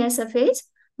 16 years of age.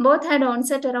 Both had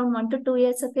onset around 1 to 2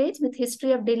 years of age with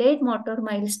history of delayed motor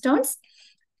milestones.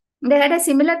 They had a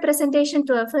similar presentation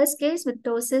to our first case with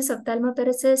ptosis,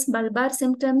 ophthalmoparesis, bulbar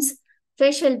symptoms,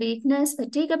 facial weakness,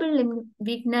 fatigable limb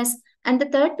weakness, and the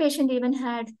third patient even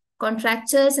had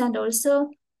contractures and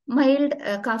also mild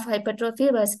calf hypertrophy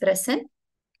was present.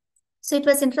 So it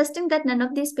was interesting that none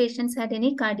of these patients had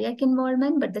any cardiac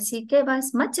involvement, but the CK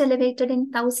was much elevated in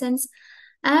thousands,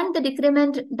 and the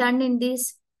decrement done in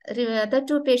these other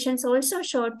two patients also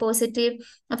showed positive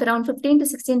of around 15 to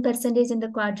 16% in the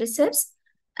quadriceps.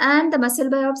 And the muscle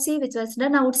biopsy, which was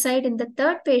done outside in the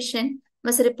third patient,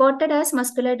 was reported as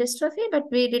muscular dystrophy, but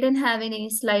we didn't have any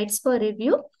slides for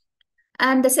review.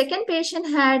 And the second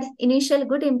patient had initial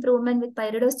good improvement with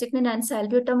pyridostigmine and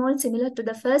salbutamol, similar to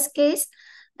the first case.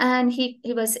 And he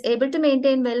was able to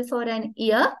maintain well for an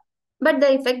year, but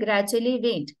the effect gradually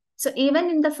waned. So even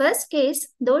in the first case,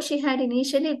 though she had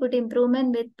initially good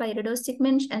improvement with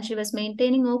pyridostigmine and she was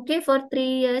maintaining okay for 3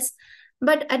 years,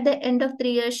 but at the end of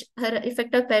 3 years, her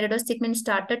effect of pyridostigmine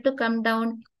started to come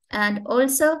down. And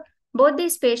also both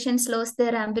these patients lost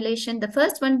their ambulation, the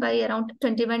first one by around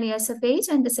 21 years of age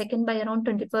and the second by around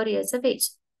 24 years of age.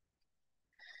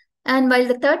 And while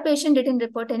the third patient didn't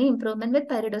report any improvement with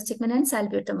pyridoxine and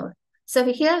salbutamol. So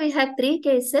here we have 3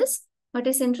 cases. What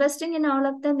is interesting in all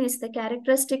of them is the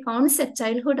characteristic onset,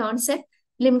 childhood onset,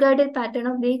 limb-girdle pattern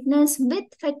of weakness with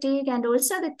fatigue and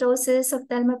also with ptosis,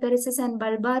 ophthalmoparesis and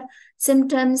bulbar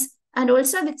symptoms, and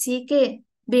also with CK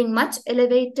being much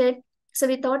elevated. So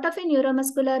we thought of a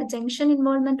neuromuscular junction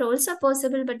involvement also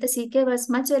possible, but the CK was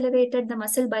much elevated. The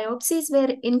muscle biopsies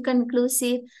were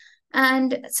inconclusive.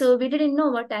 And so we didn't know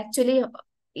what actually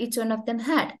each one of them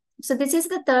had. So this is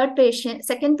the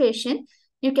second patient.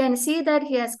 You can see that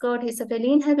he has got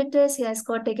hisophaline habitus, he has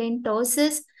got again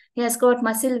ptosis, he has got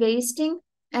muscle wasting,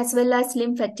 as well as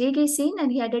limb fatigue is seen,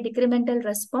 and he had a decremental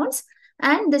response.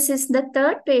 And this is the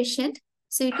third patient.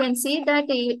 So you can see that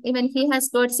even he has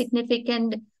got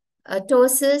significant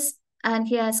ptosis, and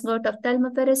he has got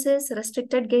ophthalmoparesis,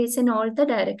 restricted gaze in all the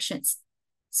directions.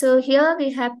 So here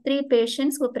we have 3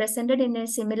 patients who presented in a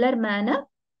similar manner.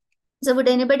 So would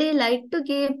anybody like to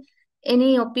give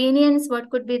any opinions? What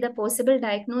could be the possible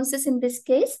diagnosis in this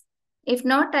case? If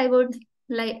not, I will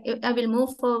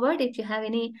move forward if you have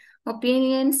any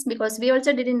opinions, because we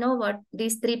also didn't know what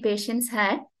these 3 patients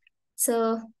had.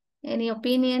 So any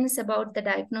opinions about the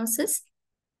diagnosis?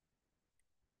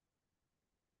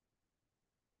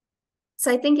 So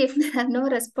I think if there are no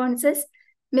responses,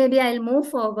 maybe I'll move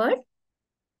forward.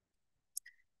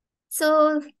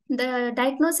 So the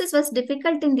diagnosis was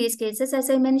difficult in these cases. As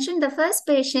I mentioned, the first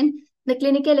patient, the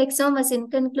clinical exome was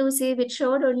inconclusive. It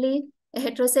showed only a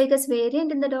heterozygous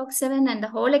variant in the DOX7, and the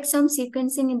whole exome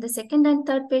sequencing in the second and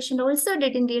third patient also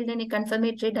didn't yield any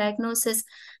confirmatory diagnosis.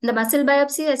 The muscle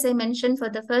biopsy, as I mentioned, for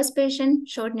the first patient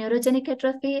showed neurogenic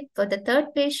atrophy. For the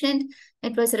third patient,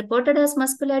 it was reported as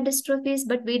muscular dystrophies,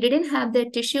 but we didn't have their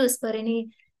tissues for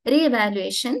any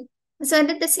reevaluation. So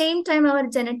at the same time, our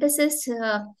geneticist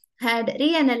had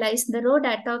reanalyzed the raw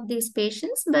data of these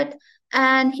patients,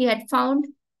 and he had found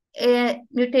a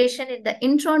mutation in the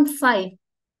intron 5,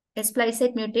 a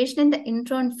spliced mutation in the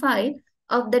intron 5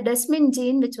 of the desmin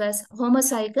gene, which was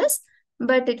homozygous,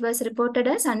 but it was reported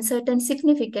as uncertain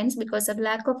significance because of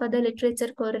lack of other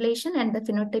literature correlation and the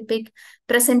phenotypic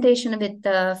presentation with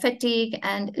fatigue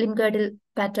and limb-girdle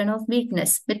pattern of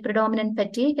weakness, with predominant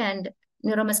fatigue and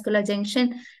neuromuscular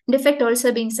junction defect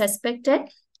also being suspected,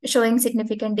 showing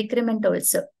significant decrement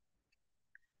also.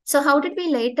 So how did we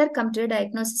later come to a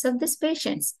diagnosis of these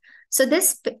patients? So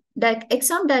this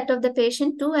exome data of the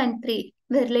patient 2 and 3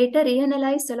 were later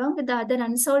reanalyzed along with the other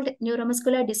unsolved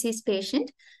neuromuscular disease patient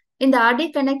in the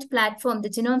RD Connect platform, the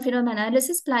genome phenome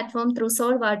analysis platform through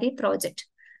Solve-RD project.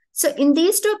 So in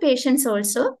these 2 patients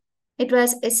also, it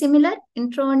was a similar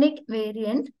intronic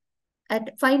variant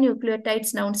at 5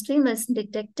 nucleotides downstream was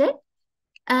detected.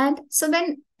 And so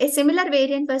when a similar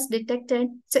variant was detected,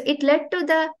 so it led to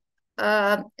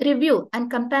the review and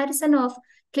comparison of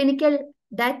clinical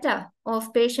data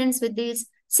of patients with this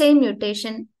same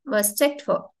mutation was checked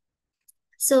for.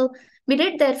 So we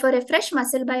did therefore a fresh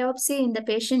muscle biopsy in the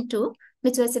patient 2,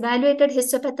 which was evaluated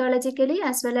histopathologically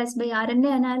as well as by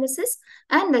RNA analysis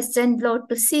and Western blot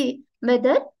to see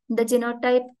whether the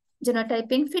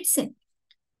genotyping fits in.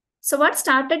 So what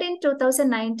started in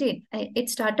 2019, it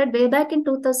started way back in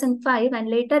 2005, and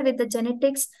later with the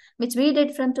genetics, which we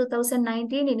did from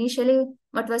 2019, initially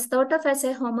what was thought of as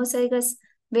a homozygous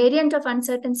variant of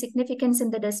uncertain significance in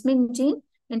the desmin gene.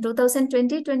 In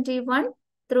 2020-21,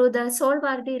 through the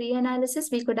Solve-RD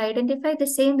reanalysis, we could identify the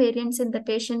same variants in the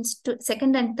patient's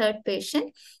second and third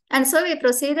patient. And so we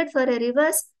proceeded for a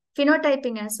reverse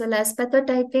phenotyping as well as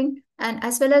pathotyping, and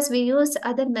as well as we used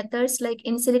other methods like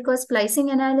in silico splicing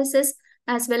analysis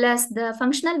as well as the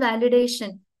functional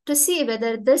validation to see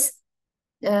whether this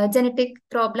genetic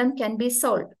problem can be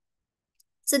solved.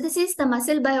 So this is the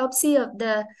muscle biopsy of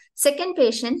the second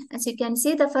patient. As you can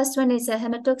see, the first one is a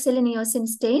hematoxylin eosin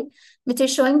stain, which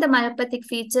is showing the myopathic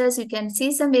features. You can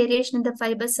see some variation in the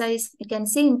fiber size. You can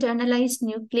see internalized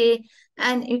nuclei,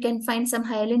 and you can find some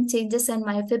hyaline changes and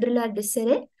myofibrillar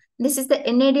disarray. This is the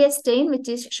NADS stain, which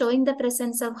is showing the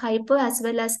presence of hypo as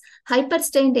well as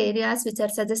hyperstained areas, which are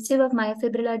suggestive of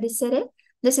myofibrillar disarray.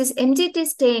 This is MGT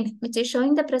stain, which is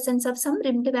showing the presence of some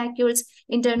rimmed vacuoles,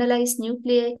 internalized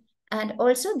nuclei. And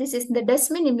also this is the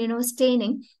desmin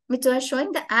immunostaining, which was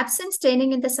showing the absent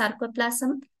staining in the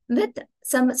sarcoplasm with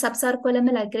some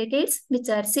subsarcolemmal aggregates, which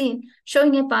are seen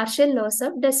showing a partial loss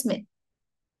of desmin.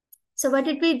 So what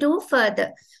did we do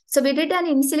further? So we did an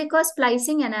in silico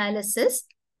splicing analysis.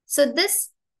 So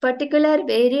this particular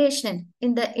variation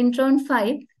in the intron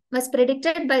 5 was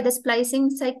predicted by the splicing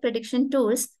site prediction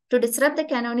tools to disrupt the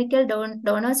canonical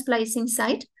donor splicing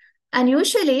site. And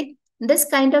usually, this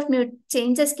kind of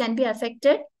changes can be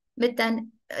affected with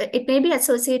it may be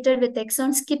associated with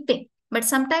exon skipping. But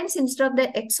sometimes instead of the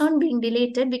exon being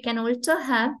deleted, we can also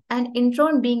have an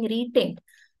intron being retained.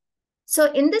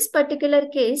 So in this particular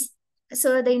case,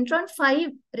 so the intron 5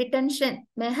 retention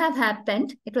may have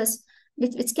happened. It was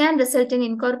which can result in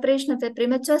incorporation of a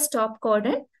premature stop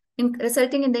codon,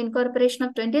 resulting in the incorporation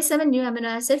of 27 new amino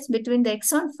acids between the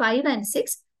exon 5 and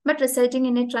 6, but resulting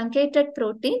in a truncated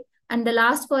protein, and the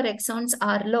last 4 exons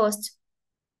are lost.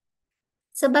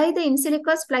 So by the in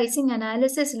silico splicing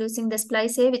analysis using the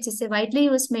splice A, which is a widely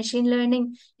used machine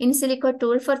learning in silico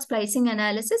tool for splicing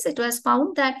analysis, it was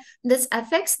found that this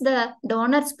affects the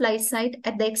donor splice site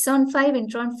at the exon 5,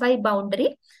 intron 5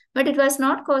 boundary, but it was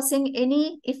not causing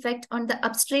any effect on the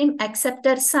upstream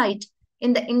acceptor site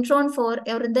in the intron 4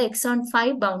 or in the exon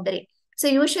 5 boundary. So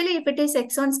usually if it is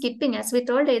exon skipping, as we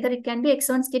told, either it can be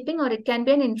exon skipping or it can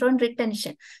be an intron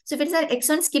retention. So if it is an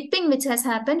exon skipping which has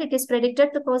happened, it is predicted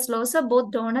to cause loss of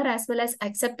both donor as well as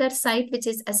acceptor site which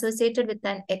is associated with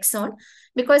an exon.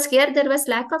 Because here there was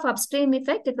lack of upstream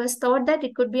effect, it was thought that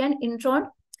it could be an intron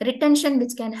retention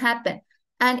which can happen.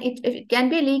 And it can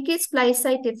be leaky splice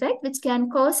site effect which can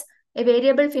cause a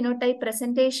variable phenotype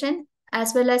presentation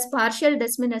as well as partial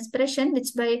desmin expression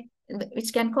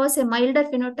which can cause a milder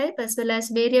phenotype as well as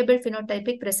variable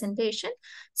phenotypic presentation.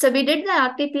 So we did the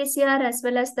RT-PCR as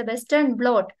well as the Western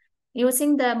blot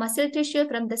using the muscle tissue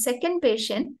from the second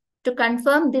patient to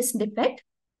confirm this defect.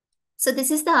 So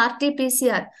this is the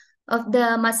RT-PCR of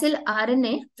the muscle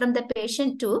RNA from the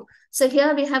patient 2. So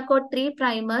here we have got 3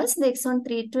 primers, the exon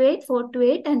 3 to 8, 4 to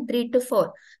 8 and 3 to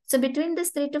 4. So between this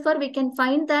 3 to 4, we can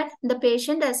find that the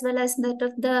patient as well as that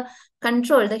of the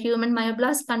control, the human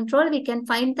myoblast control, we can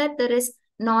find that there is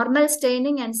normal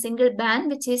staining and single band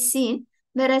which is seen.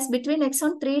 Whereas between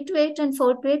exon 3 to 8 and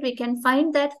 4 to 8, we can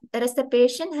find that whereas the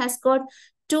patient has got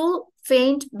 2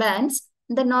 faint bands,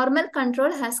 the normal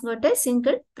control has got a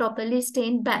single properly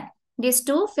stained band. These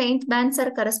 2 faint bands are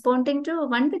corresponding to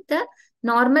one with the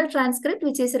normal transcript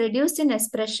which is reduced in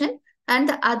expression, and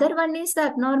the other one is the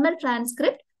abnormal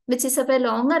transcript which is of a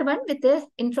longer one with a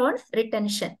intron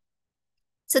retention.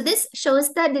 So this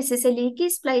shows that this is a leaky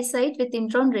splice site with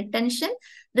intron retention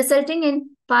resulting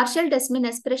in partial desmin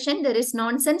expression. There is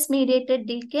nonsense mediated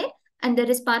decay and there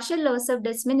is partial loss of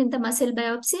desmin in the muscle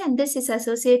biopsy, and this is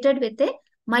associated with a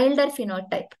milder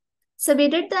phenotype. So we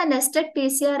did the nested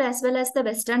PCR as well as the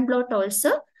Western blot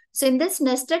also. So in this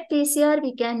nested PCR,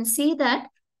 we can see that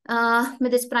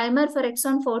with this primer for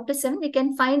exon 4 to 7, we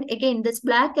can find again this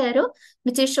black arrow,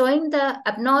 which is showing the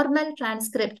abnormal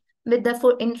transcript with the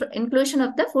full inclusion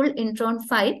of the full intron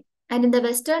 5. And in the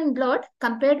Western blot,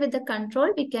 compared with the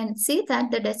control, we can see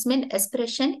that the desmin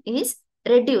expression is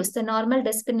reduced. The normal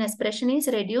desmin expression is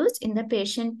reduced in the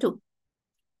patient 2.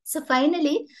 So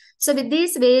finally, so with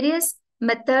these various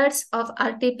methods of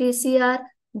RT-PCR,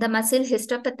 the muscle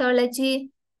histopathology,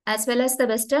 as well as the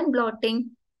Western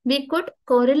blotting, we could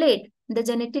correlate the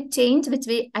genetic change which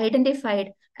we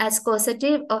identified as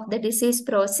causative of the disease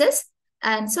process.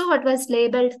 And so what was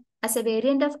labeled as a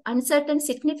variant of uncertain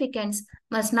significance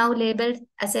was now labeled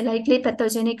as a likely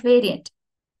pathogenic variant.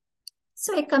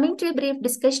 So coming to a brief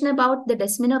discussion about the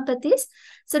desminopathies.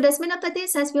 So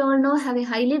desminopathies, as we all know, have a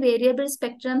highly variable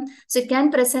spectrum. So it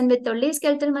can present with only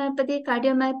skeletal myopathy,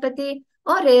 cardiomyopathy,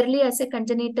 or rarely as a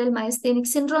congenital myasthenic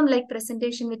syndrome-like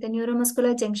presentation with a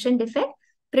neuromuscular junction defect.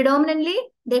 Predominantly,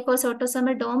 they cause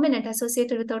autosomal dominant,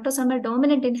 associated with autosomal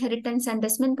dominant inheritance and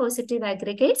desmin positive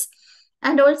aggregates.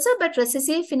 And also, but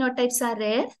recessive phenotypes are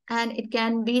rare and it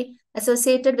can be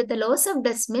associated with the loss of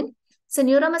desmin. So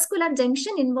neuromuscular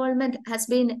junction involvement has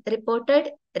been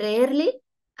reported rarely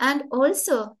and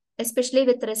also especially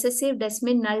with recessive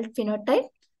desmin null phenotype.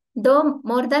 Though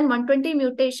more than 120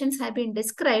 mutations have been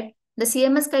described, the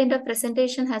CMS kind of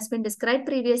presentation has been described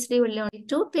previously only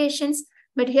 2 patients,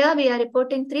 but here we are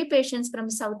reporting 3 patients from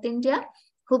South India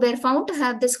who were found to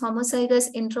have this homozygous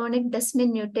intronic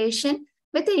desmin mutation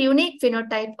with a unique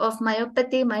phenotype of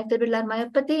myopathy, myofibrillar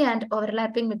myopathy, and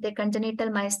overlapping with the congenital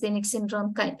myasthenic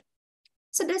syndrome kind.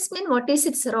 So desmin, what is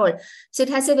its role? So it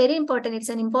has a very important, it's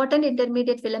an important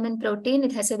intermediate filament protein.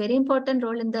 It has a very important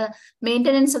role in the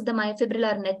maintenance of the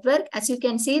myofibrillar network. As you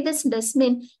can see, this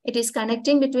desmin, it is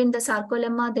connecting between the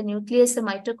sarcolemma, the nucleus, the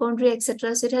mitochondria,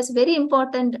 etc. So it has very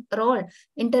important role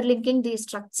interlinking these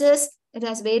structures. It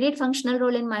has varied functional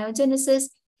role in myogenesis.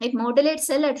 It modulates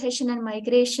cell adhesion and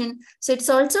migration. So it's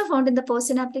also found in the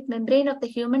postsynaptic membrane of the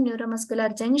human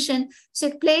neuromuscular junction. So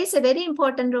it plays a very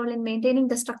important role in maintaining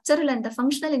the structural and the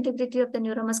functional integrity of the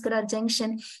neuromuscular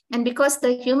junction. And because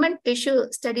the human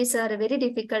tissue studies are very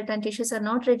difficult and tissues are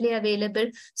not readily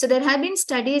available, so there have been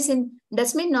studies in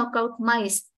Desmin knockout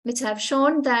mice which have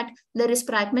shown that there is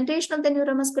fragmentation of the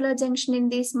neuromuscular junction in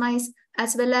these mice,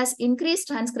 as well as increased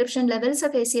transcription levels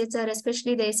of ACHR,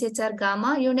 especially the ACHR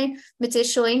gamma unit, which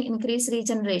is showing increased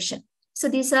regeneration. So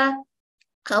these are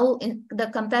how in the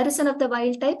comparison of the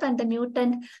wild type and the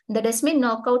mutant, the Desmin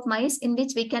knockout mice, in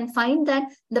which we can find that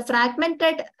the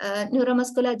fragmented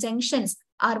neuromuscular junctions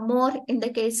are more in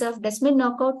the case of Desmin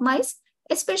knockout mice,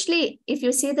 especially if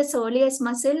you see the soleus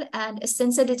muscle and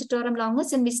extensor digitorum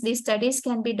longus, in which these studies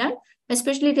can be done,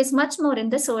 especially it is much more in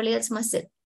the soleus muscle.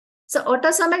 So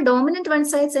autosomal dominant one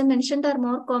sites I mentioned are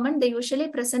more common. They usually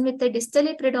present with a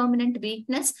distally predominant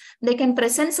weakness. They can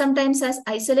present sometimes as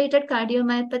isolated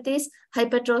cardiomyopathies,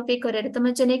 hypertrophic or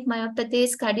arrhythmogenic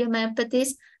myopathies,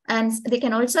 cardiomyopathies, and they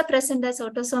can also present as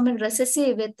autosomal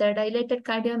recessive with dilated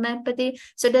cardiomyopathy.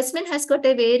 So Desmin has got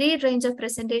a varied range of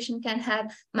presentation, can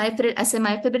have as a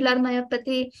myofibrillar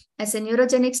myopathy, as a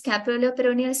neurogenic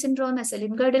scapuloperoneal syndrome, as a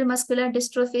limb-girdle muscular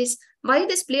dystrophies. Why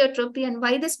this pleiotropy and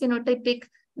why this phenotypic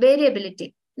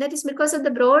variability? That is because of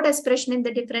the broad expression in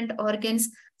the different organs.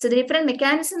 So the different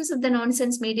mechanisms of the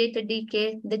nonsense mediated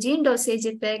decay, the gene dosage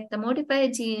effect, the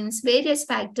modified genes, various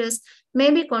factors may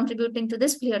be contributing to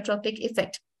this pleiotropic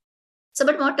effect. So,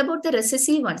 but what about the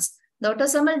recessive ones? The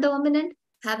autosomal dominant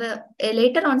have a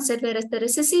later onset, whereas the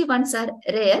recessive ones are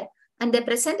rare and they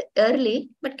present early,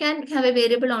 but can have a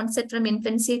variable onset from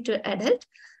infancy to adult.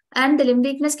 And the limb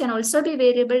weakness can also be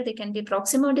variable. They can be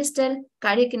proximodistal.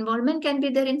 Cardiac involvement can be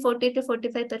there in 40 to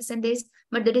 45%,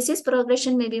 but the disease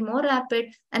progression may be more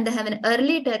rapid and they have an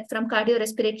early death from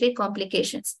cardiorespiratory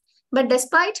complications. But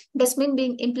despite Desmin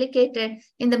being implicated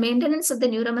in the maintenance of the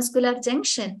neuromuscular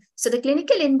junction, so the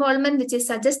clinical involvement, which is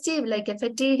suggestive like a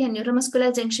fatigue and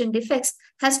neuromuscular junction defects,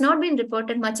 has not been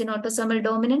reported much in autosomal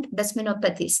dominant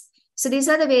Desminopathies. So these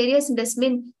are the various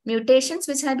Desmin mutations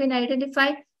which have been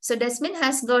identified. So Desmin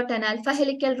has got an alpha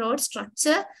helical rod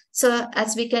structure. So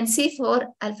as we can see, for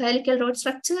alpha helical rod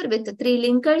structure with 3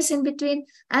 linkers in between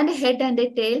and a head and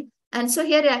a tail. And so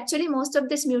here actually most of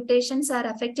these mutations are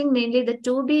affecting mainly the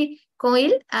 2B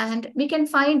coil, and we can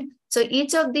find so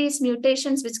each of these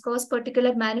mutations which cause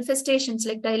particular manifestations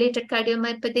like dilated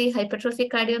cardiomyopathy, hypertrophic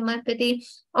cardiomyopathy,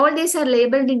 all these are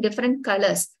labeled in different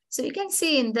colors. So you can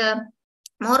see in the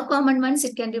more common ones,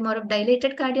 it can be more of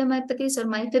dilated cardiomyopathies or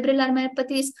myofibrillar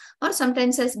myopathies, or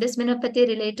sometimes as Desminopathy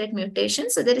related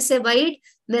mutations. So there is a wide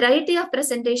variety of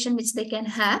presentation which they can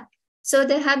have. So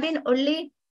there have been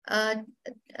only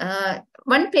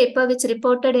one paper which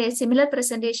reported a similar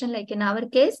presentation like in our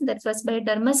case, that was by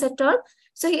Dermas et al.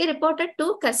 So he reported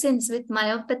 2 cousins with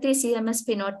myopathy CMS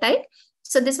phenotype.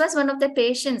 So this was one of the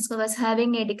patients who was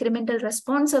having a decremental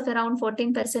response of around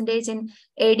 14% in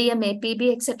ADM,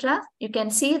 APB, etc. You can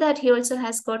see that he also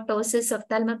has got ptosis of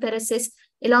thalmoparesis,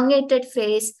 elongated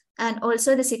face, and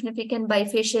also the significant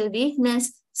bifacial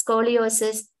weakness,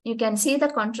 scoliosis. You can see the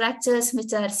contractures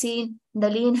which are seen, the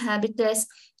lean habitus.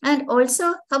 And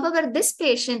also, however, this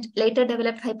patient later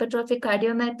developed hypertrophic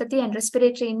cardiomyopathy and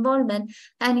respiratory involvement,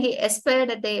 and he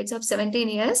expired at the age of 17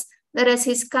 years. Whereas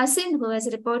his cousin, who was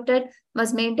reported,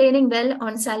 was maintaining well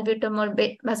on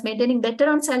salbutamol, was maintaining better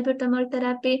on salbutamol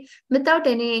therapy without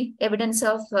any evidence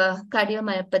of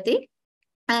cardiomyopathy.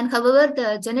 And however,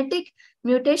 the genetic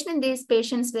mutation in these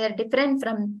patients were different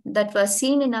from that was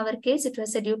seen in our case. It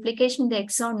was a duplication in the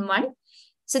exon 1.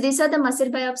 So these are the muscle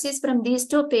biopsies from these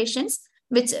 2 patients,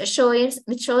 which shows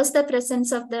the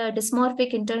presence of the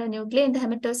dysmorphic internal nuclei in the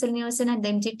hematocell and the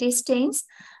MGT stains.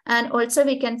 And also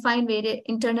we can find very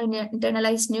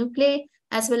internalized nuclei,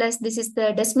 as well as this is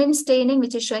the Desmin staining,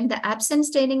 which is showing the absent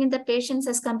staining in the patients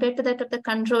as compared to that of the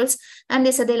controls. And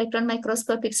these are the electron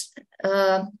microscopic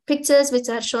pictures, which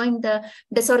are showing the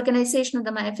disorganization of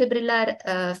the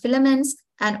myofibrillar filaments.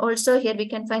 And also here we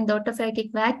can find the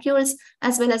autophagic vacuoles,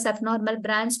 as well as abnormal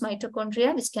branch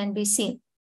mitochondria, which can be seen.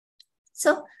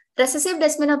 So recessive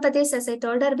Desminopathies, as I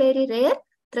told, are very rare,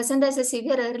 present as a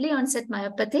severe early onset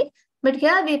myopathy. But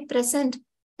here we present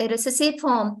a recessive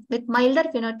form with milder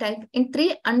phenotype in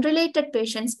 3 unrelated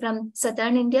patients from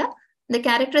southern India. The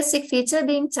characteristic feature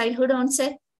being childhood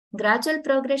onset, gradual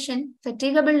progression,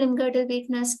 fatigable limb girdle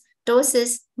weakness,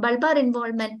 ptosis, bulbar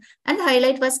involvement, and the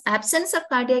highlight was absence of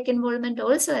cardiac involvement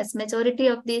also, as majority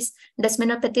of these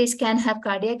Desminopathies can have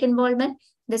cardiac involvement.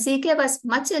 The CK was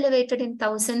much elevated in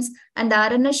thousands, and the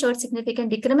RNS showed significant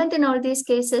decrement in all these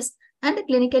cases. and the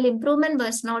clinical improvement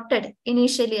was noted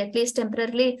initially, at least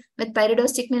temporarily, with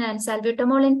pyridostigmine and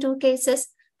salbutamol in 2 cases.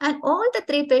 And all the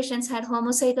 3 patients had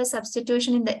homozygous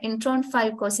substitution in the intron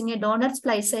 5, causing a donor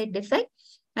splice site defect.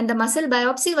 And the muscle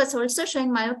biopsy was also showing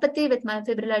myopathy with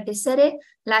myofibrillar disarray,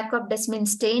 lack of desmin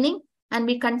staining. And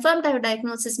we confirmed our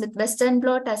diagnosis with Western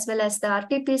blot as well as the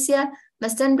RT-PCR.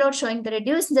 Western blot showing the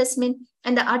reduced desmin,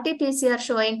 and the RT-PCR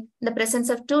showing the presence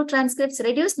of 2 transcripts,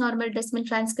 reduced normal desmin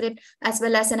transcript, as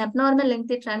well as an abnormal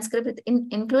lengthy transcript with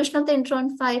inclusion of the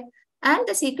intron 5. And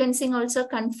the sequencing also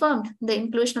confirmed the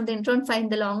inclusion of the intron 5 in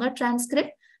the longer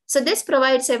transcript. So this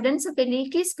provides evidence of a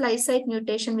leaky splice site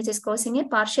mutation, which is causing a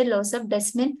partial loss of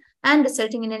desmin and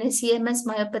resulting in a CMS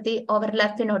myopathy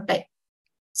overlap phenotype.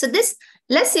 So this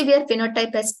less severe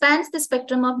phenotype expands the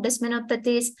spectrum of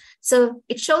desminopathies. So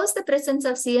it shows the presence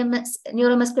of CMS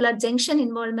neuromuscular junction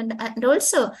involvement, and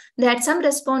also they had some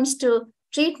response to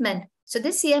treatment. So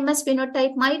this CMS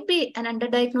phenotype might be an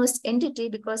underdiagnosed entity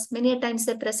because many times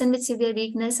they're present with severe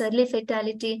weakness, early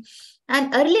fatality.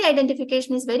 And early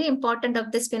identification is very important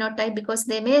of this phenotype because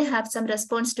they may have some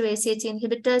response to ACH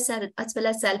inhibitors as well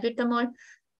as salbutamol.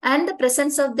 And the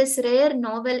presence of this rare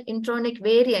novel intronic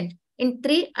variant in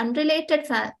 3 unrelated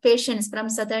patients from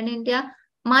southern India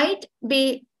might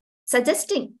be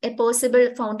suggesting a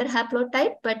possible founder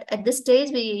haplotype, but at this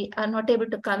stage we are not able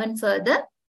to comment further.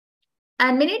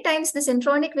 And many times the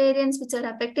intronic variants which are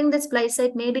affecting the splice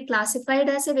site may be classified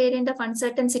as a variant of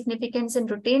uncertain significance in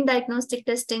routine diagnostic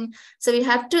testing. So we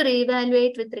have to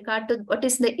reevaluate with regard to what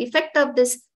is the effect of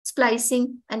this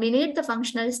splicing, and we need the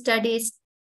functional studies.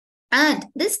 And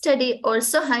this study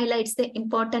also highlights the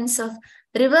importance of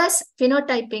reverse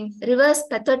phenotyping, reverse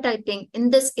pathotyping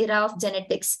in this era of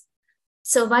genetics.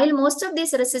 So while most of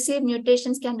these recessive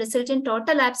mutations can result in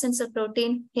total absence of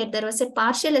protein, here there was a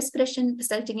partial expression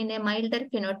resulting in a milder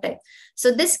phenotype.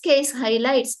 So this case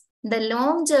highlights the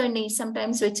long journey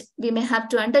sometimes which we may have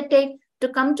to undertake to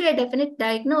come to a definite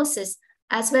diagnosis,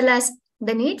 as well as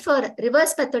the need for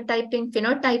reverse pathotyping,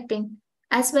 phenotyping,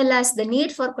 as well as the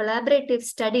need for collaborative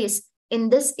studies in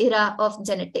this era of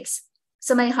genetics.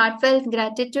 So my heartfelt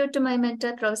gratitude to my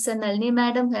mentor, Professor Nalini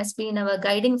Madam, who has been our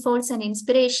guiding force and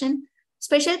inspiration.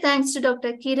 Special thanks to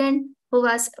Dr. Kiran, who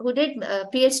did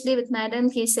PhD with Madam.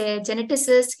 He's a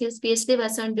geneticist. His PhD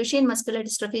was on Duchenne muscular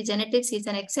dystrophy genetics. He's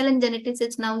an excellent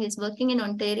geneticist. Now he's working in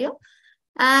Ontario.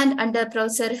 And under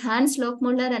Professor Hans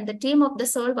Lokmuller and the team of the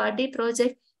Solve RD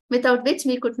project, without which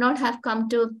we could not have come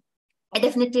to a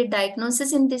definitive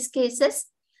diagnosis in these cases.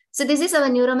 So this is our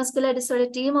neuromuscular disorder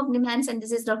team of NIMHANS, and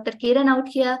this is Dr. Kiran out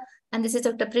here, and this is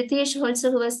Dr. Pritish also,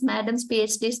 who was Madam's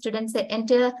PhD students, the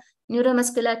entire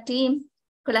neuromuscular team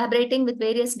collaborating with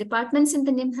various departments in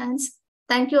the NIMHANS.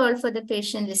 Thank you all for the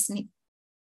patient listening.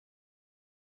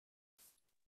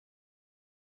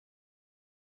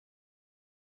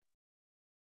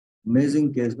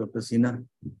 Amazing case, Dr. Sina.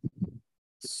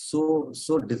 So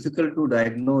difficult to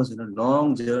diagnose,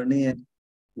 long journey, and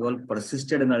you all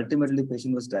persisted, and ultimately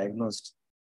patient was diagnosed.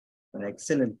 An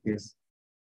excellent case.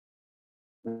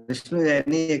 Vishnu,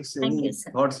 any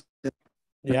thoughts?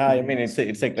 Yeah, I mean, it's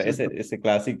a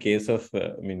classic case of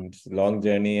it's long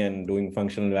journey and doing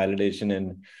functional validation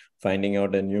and finding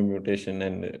out a new mutation,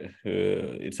 and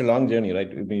it's a long journey,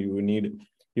 right?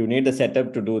 You need the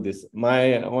setup to do this.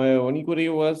 My only query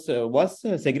was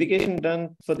segregation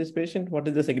done for this patient? What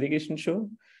did the segregation show?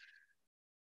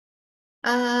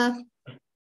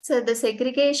 So the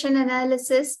segregation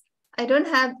analysis, I don't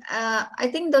have, I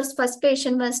think those first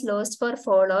patient was lost for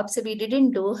follow-up, so we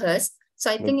didn't do hers. So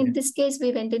I think in this case,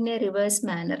 we went in a reverse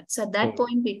manner. So at that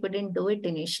point, we couldn't do it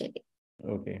initially.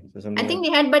 Okay. So I think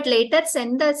we had, but later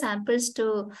send the samples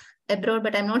to abroad,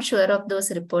 but I'm not sure of those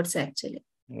reports actually.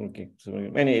 Okay. So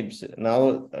it's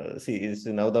now, it's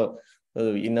now the,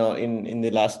 in the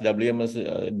last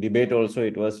WMS debate also,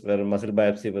 it was where muscle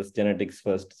biopsy was genetics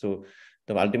first. So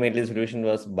the ultimately solution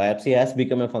was biopsy has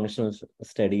become a functional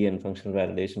study and functional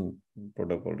validation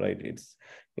protocol, right?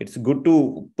 It's good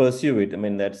to pursue it.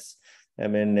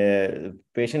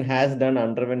 Patient has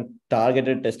underwent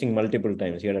targeted testing multiple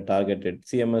times. He had a targeted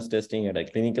CMS testing, had a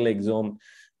clinical exome.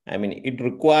 It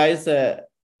requires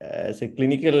as a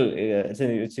clinical,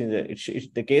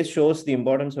 the case shows the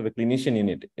importance of a clinician in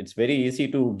it. It's very easy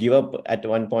to give up at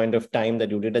one point of time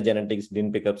that you did a genetics,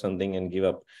 didn't pick up something and give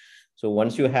up. So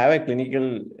once you have a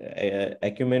clinical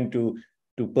acumen to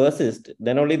persist,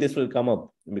 then only this will come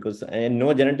up, because no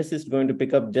geneticist is going to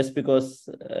pick up just because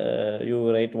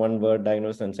you write one word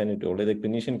diagnosis and send it to. Only the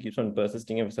clinician keeps on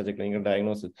persisting with such a clinical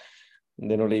diagnosis.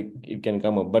 then only it can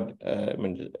come up. But I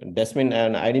mean, Desmin,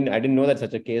 and I didn't know that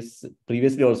such a case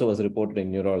previously also was reported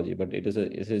in neurology, but it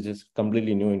is just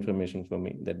completely new information for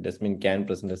me that Desmin can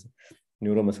present as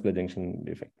neuromuscular junction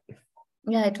defect.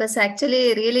 Yeah, it was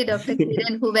actually really Dr.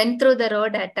 Kiran who went through the raw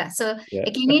data. So Yeah.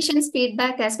 a clinician's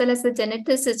feedback as well as the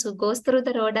geneticist who goes through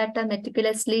the raw data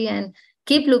meticulously and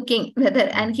keep looking whether,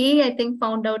 and he, I think,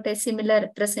 found out a similar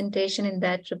presentation in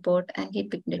that report and he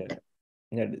picked it up.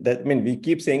 Yeah, that we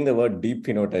keep saying the word deep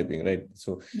phenotyping, right?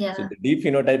 So the deep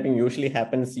phenotyping usually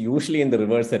happens in the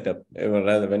reverse setup.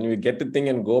 Rather, when we get to think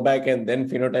and go back and then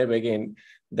phenotype again,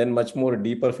 then much more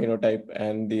deeper phenotype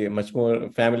and the much more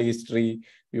family history.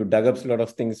 You dug up a lot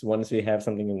of things once we have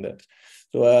something in there.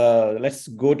 So let's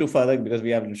go to further because we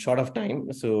have short of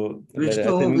time. So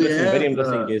Vishnu, very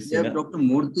interesting case. We have Dr.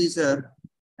 Murthy sir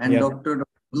and Dr.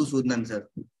 Madhusudanan sir.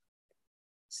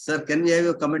 Sir, can we have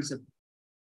your comments, sir?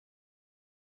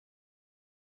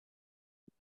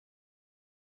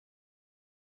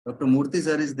 Dr. Murthy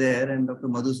sir is there and Dr.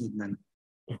 Madhusudanan.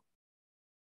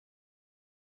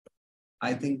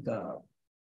 I think.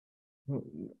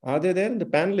 Are they there in the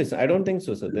panelists? I don't think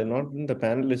so, sir. They're not in the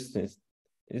panelists. Is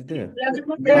there?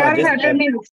 They are in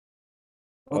attendance.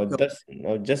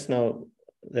 Just now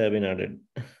they have been added.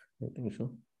 I think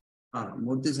so.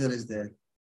 Murthy sir is there.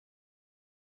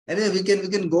 Anyway, we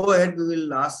can go ahead. We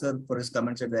will ask sir for his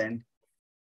comments at the end.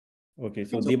 Okay,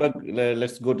 so Deepak,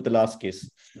 let's go to the last case.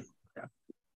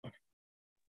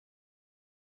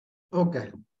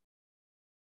 Okay.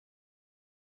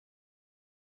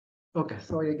 Okay,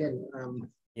 so again,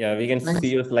 yeah, we can see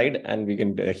your slide and we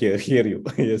can hear you.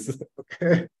 Yes.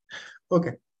 Okay.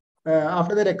 Okay.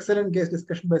 After that excellent case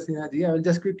discussion by Sinaji, I will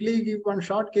just quickly give one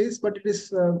short case, but it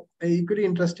is equally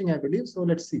interesting, I believe. So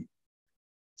let's see.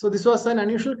 So this was an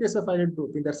unusual case of eyelid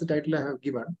drooping. That's the title I have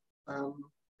given.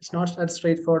 It's not as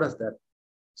straightforward as that.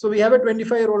 So we have a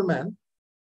 25-year-old man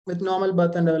with normal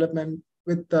birth and development,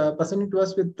 with presenting to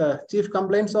us with chief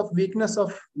complaints of weakness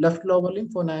of left lower limb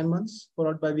for 9 months,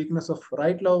 followed by weakness of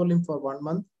right lower limb for 1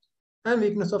 month, and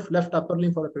weakness of left upper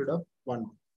limb for a period of 1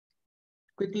 month.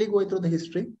 Quickly going through the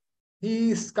history.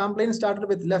 His complaint started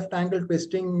with left ankle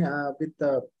twisting with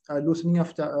loosening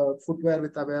of footwear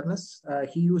with awareness.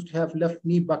 He used to have left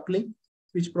knee buckling,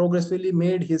 which progressively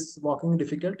made his walking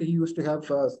difficult. He used to have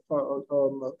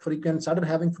started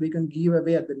having frequent give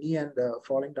away at the knee and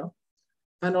falling down.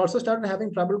 And also started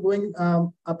having trouble going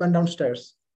up and down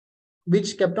stairs,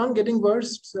 which kept on getting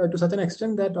worse to such an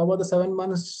extent that over the 7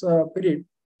 months period,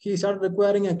 he started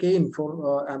requiring a cane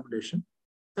for ambulation.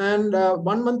 And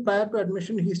 1 month prior to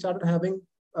admission, he started having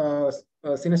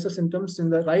sinister symptoms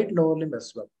in the right lower limb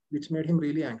as well, which made him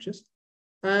really anxious.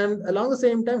 And along the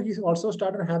same time, he also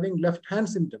started having left hand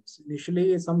symptoms.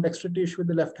 Initially, some dexterity issue with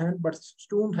the left hand, but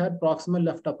soon had proximal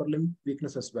left upper limb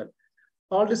weakness as well.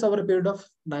 All this over a period of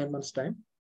 9 months' time.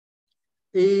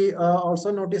 He also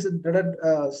noticed a dreaded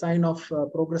sign of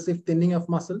progressive thinning of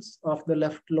muscles of the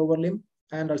left lower limb,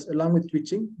 and also, along with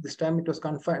twitching. This time it was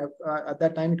confined. At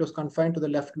that time, it was confined to the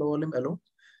left lower limb alone,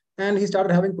 and he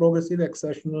started having progressive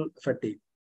exertional fatigue.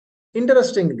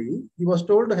 Interestingly, he was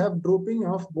told to have drooping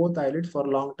of both eyelids for a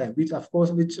long time, which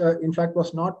in fact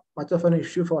was not much of an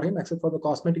issue for him, except for the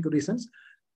cosmetic reasons.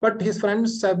 But his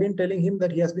friends have been telling him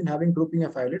that he has been having drooping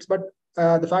of eyelids. But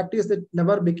the fact is that it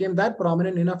never became that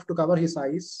prominent enough to cover his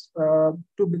eyes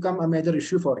to become a major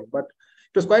issue for him. But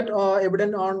it was quite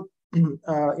evident on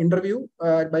interview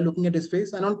by looking at his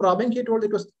face. And on probing, he told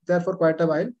it was there for quite a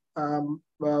while,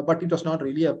 but it was not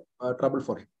really a trouble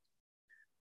for him.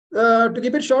 To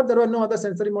keep it short, there were no other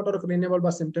sensory motor or cranial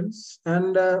bulbar symptoms.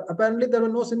 And apparently, there were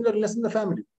no similar illness in the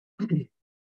family.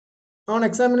 On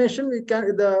examination, we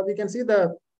can see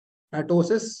the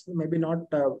ptosis, maybe not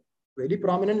very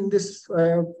prominent in this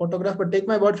photograph, but take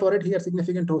my word for it, he had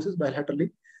significant ptosis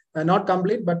bilaterally. Not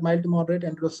complete, but mild to moderate,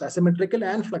 and it was asymmetrical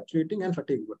and fluctuating and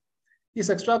fatiguable. His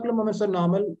extraocular movements were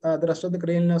normal. The rest of the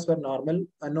cranial nerves were normal.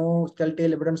 No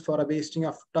telltale evidence for a wasting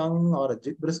of tongue or a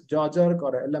brisk jaw jerk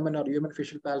or a lemon or human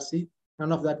facial palsy.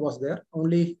 None of that was there.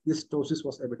 Only this ptosis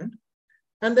was evident.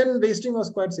 And then wasting was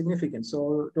quite significant.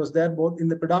 So it was there both in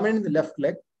the predominant in the left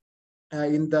leg,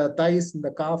 in the thighs, in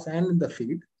the calves, and in the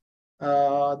feet.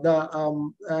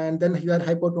 And then he had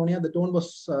hypotonia. The tone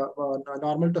was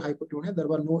normal to hypotonia. There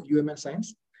were no UMN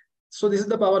signs. So this is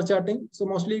the power charting. So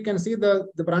mostly you can see the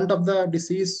brunt of the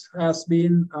disease has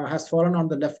fallen on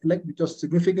the left leg, which was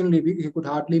significantly weak. He could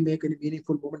hardly make any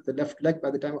meaningful movement with the left leg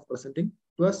by the time of presenting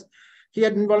to us. He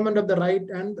had involvement of the right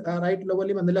and right lower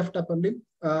limb and the left upper limb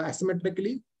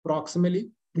asymmetrically, proximally,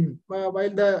 while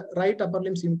the right upper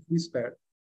limb seemed to be spared.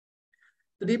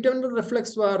 The deep temporal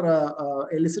reflex were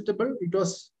elicitable. It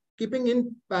was keeping in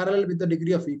parallel with the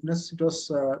degree of weakness. It was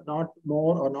not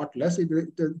more or not less. It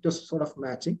was sort of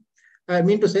matching. I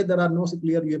mean to say there are no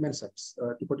clear UMN sites,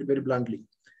 to put it very bluntly.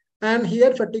 And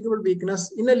here, fatigable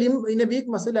weakness in a limb, in a weak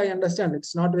muscle, I understand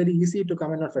it's not very easy to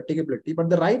comment on fatigability, but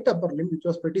the right upper limb, which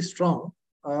was pretty strong,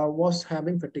 was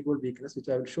having fatigable weakness, which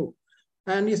I will show.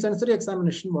 And his sensory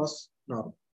examination was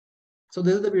normal. So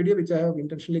this is the video which I have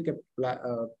intentionally kept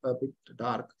a bit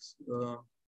dark.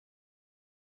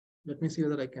 Let me see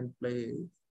whether I can play.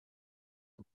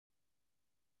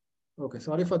 Okay,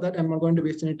 sorry for that. I'm not going to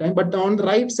waste any time. But on the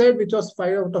right side, which was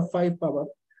 5 out of 5 power,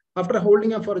 after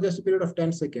holding him for just a period of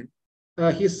 10 seconds,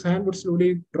 his hand would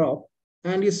slowly drop.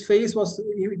 And his face was,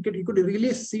 you could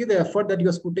really see the effort that he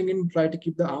was putting in try to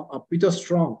keep the arm up, which was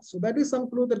strong. So that is some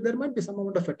clue that there might be some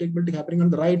amount of fatigability happening on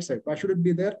the right side. Why should it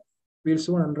be there? We'll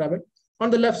soon unravel. On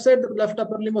the left side, the left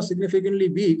upper limb was significantly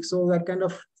weak. So that kind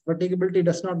of fatigability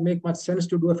does not make much sense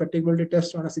to do a fatigability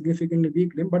test on a significantly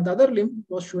weak limb. But the other limb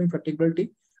was showing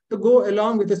fatigability to go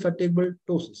along with his fatigable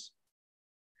ptosis.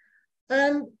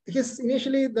 And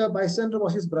initially the bystander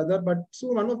was his brother, but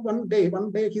soon one day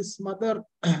his mother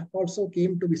also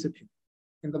came to visit him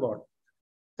in the ward.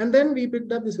 And then we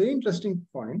picked up this very interesting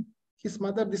point. His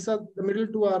mother, the middle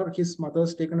two are his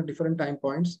mothers taken at different time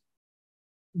points.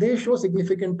 They show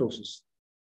significant ptosis.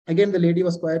 Again, the lady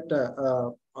was quite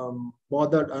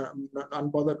bothered,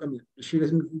 unbothered. I mean, she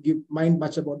doesn't mind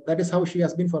much about that. Is how she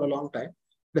has been for a long time.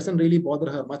 Doesn't really bother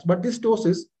her much. But this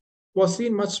ptosis was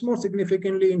seen much more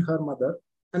significantly in her mother.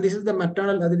 And this is the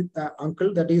maternal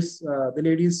uncle, that is the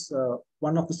lady's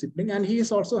one of the sibling, and he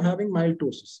is also having mild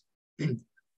ptosis.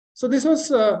 So this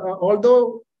was,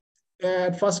 although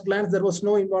at first glance there was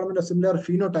no involvement of similar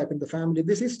phenotype in the family,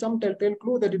 this is some telltale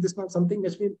clue that it is not something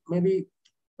which maybe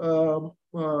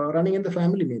running in the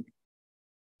family maybe.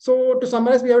 So to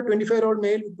summarize, we have a 25-year-old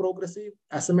male with progressive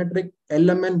asymmetric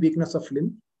LMN weakness of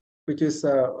limb, which is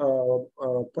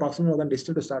proximal than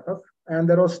distal to start off. And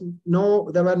there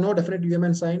were no definite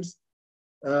UMN signs.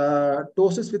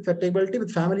 Ptosis with fatigability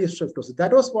with family history of ptosis.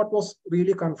 That was what was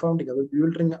really confounding,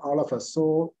 bewildering all of us.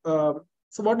 So,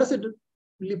 so what does it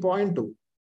really point to?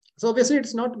 So obviously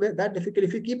it's not that difficult.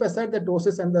 If you keep aside the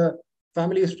ptosis and the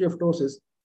family history of ptosis,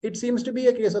 it seems to be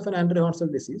a case of an Andrew-Hansel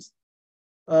disease.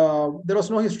 There was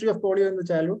no history of polio in the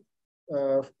childhood,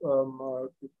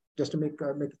 just to make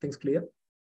things clear.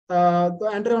 The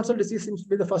Andrew-Hansel disease seems to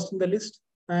be the first in the list,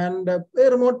 and a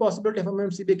remote possibility of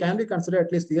MMCB can be considered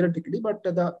at least theoretically, but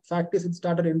the fact is it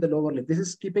started in the lower limb. This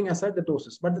is keeping aside the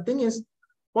ptosis. But the thing is,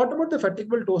 what about the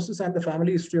fatigable ptosis and the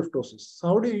family history of ptosis?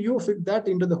 How do you fit that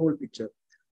into the whole picture?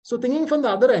 So thinking from the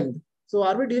other end, so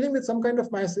are we dealing with some kind of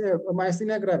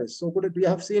myasthenia gravis? So we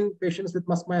have seen patients with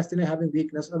myasthenia having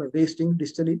weakness, wasting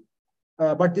distally.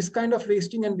 But this kind of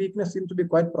wasting and weakness seem to be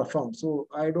quite profound. So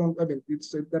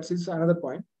that's another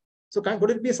point. So could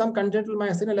it be some congenital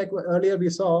myasthenia, like earlier we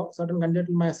saw certain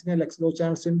congenital myasthenia, like slow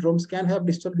channel syndromes can have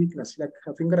distal weakness, like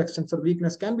finger extensor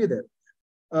weakness can be there.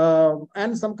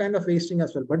 And some kind of wasting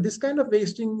as well. But this kind of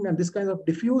wasting and this kind of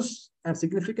diffuse and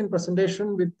significant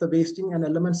presentation with the wasting and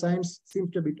element signs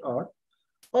seems to be a bit odd.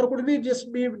 Or could we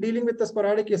just be dealing with the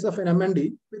sporadic case of an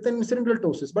MND with an incidental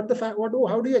ptosis? But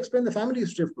how do you explain the family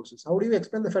history of ptosis? How do you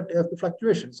explain the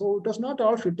fluctuation? So it was not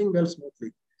all fitting well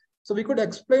smoothly. So we could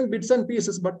explain bits and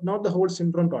pieces, but not the whole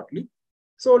syndrome totally.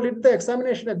 So did the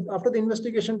examination, after the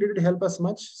investigation, did it help us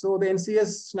much? So the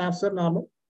NCS snaps were normal.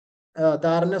 The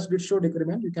RNS did show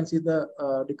decrement. You can see the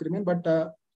decrement, but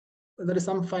there is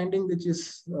some finding which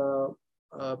is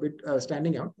a bit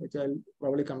standing out, which I'll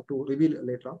probably come to reveal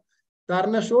later on. The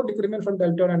RNS showed decrement from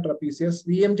deltoid and trapezius.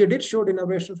 The EMG did show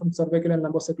denervation from cervical and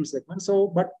lumbosacral segment, so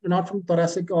but not from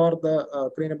thoracic or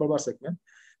the craniobulbar segment.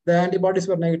 The antibodies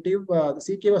were negative. The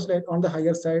CK was like on the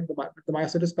higher side. The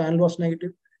myositis panel was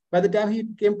negative. By the time he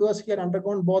came to us, he had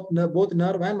undergone both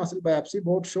nerve and muscle biopsy.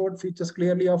 Both showed features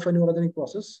clearly of a neurogenic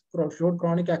process, showed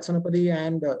chronic axonopathy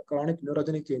and chronic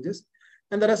neurogenic changes,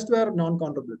 and the rest were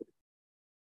non-contributory.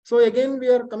 So again, we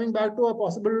are coming back to a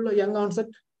possible young onset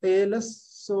ALS.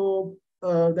 So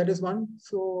that is one.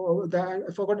 So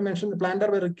I forgot to mention the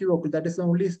plantar were equivocal. That is the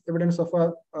only evidence of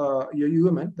a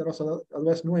UMN. There was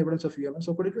otherwise no evidence of UMN.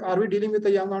 So are we dealing with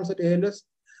a young onset ALS?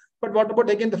 But what about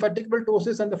again the fatigable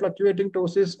ptosis and the fluctuating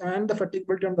ptosis and the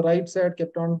fatigability on the right side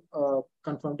kept on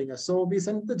confounding us. So we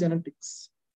sent the genetics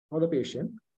for the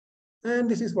patient, and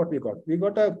this is what we got. We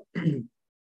got a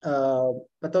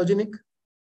pathogenic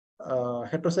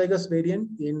heterozygous variant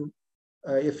in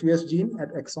FUS gene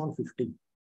at exon 50.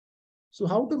 So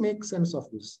how to make sense of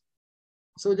this?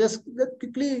 So just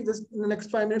quickly, just in the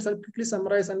next 5 minutes, I'll quickly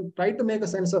summarize and try to make a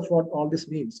sense of what all this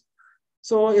means.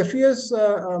 So FUS,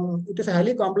 it is a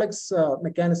highly complex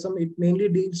mechanism. It mainly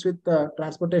deals with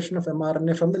transportation of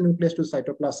mRNA from the nucleus to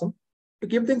cytoplasm. To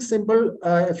keep things simple,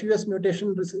 FUS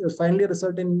mutation finally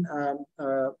result in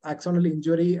axonal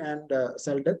injury and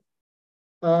cell death.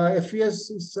 FUS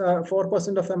is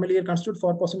 4% of familial, constitute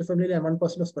 4% of familial and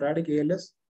 1% of sporadic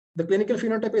ALS. The clinical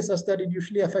phenotype is such that it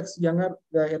usually affects younger,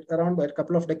 around a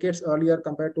couple of decades earlier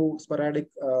compared to sporadic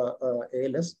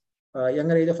ALS.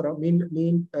 Younger age of around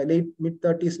late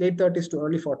mid-30s, late 30s to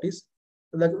early 40s.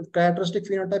 The characteristic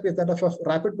phenotype is that of a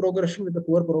rapid progression with a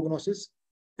poor prognosis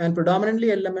and predominantly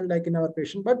LMN like in our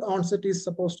patient, but onset is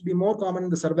supposed to be more common in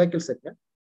the cervical segment.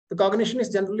 The cognition is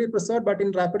generally preserved, but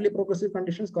in rapidly progressive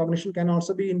conditions, cognition can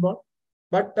also be involved.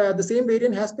 But the same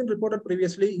variant has been reported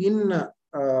previously in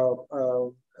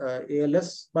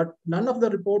ALS, but none of the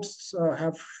reports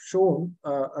have shown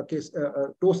a case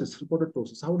reported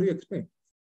doses. How do you explain?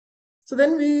 So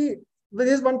then there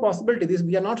is one possibility.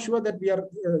 We are not sure that we are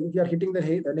hitting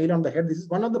the nail on the head. This is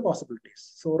one of the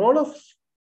possibilities. So role of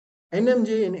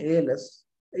NMJ in ALS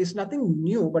is nothing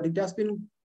new, but it has been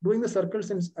doing the circle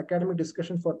since academic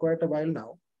discussion for quite a while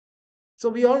now. So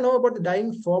we all know about the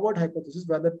dying forward hypothesis,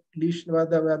 where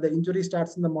the injury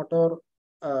starts in the motor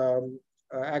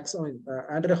axon,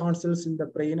 anterior horn cells in the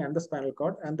brain and the spinal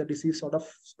cord, and the disease sort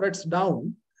of spreads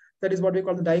down. That is what we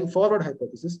call the dying forward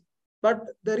hypothesis.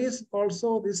 But there is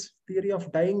also this theory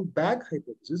of dying back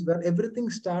hypothesis, where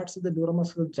everything starts at the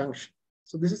neuromuscular junction.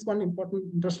 So this is one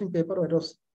important, interesting paper. It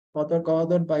was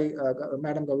co-authored by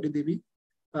Madam Gauri Devi,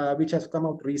 which has come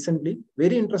out recently.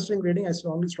 Very interesting reading. I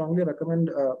strongly recommend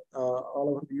all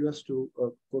of our viewers to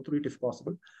go through it if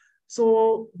possible.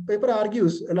 So paper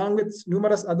argues, along with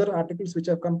numerous other articles which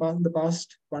have come in the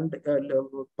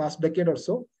past decade or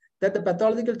so, that the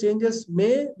pathological changes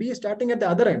may be starting at the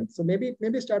other end. So maybe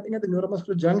starting at the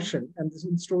neuromuscular junction, and this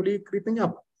is slowly creeping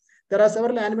up. There are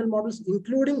several animal models,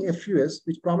 including FUS,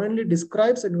 which prominently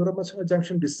describes a neuromuscular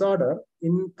junction disorder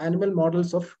in animal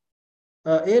models of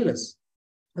ALS.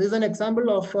 This is an example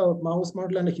of a mouse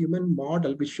model and a human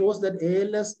model, which shows that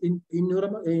ALS in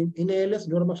ALS,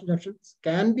 neuromuscular junctions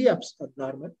can be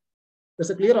abnormal. There's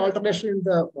a clear alteration in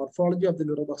the morphology of the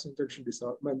neuromuscular junction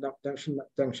disorder,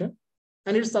 junction.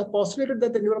 And it's postulated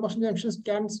that the neuromuscular junctions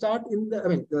can start in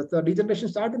the degeneration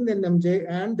start in the NMJ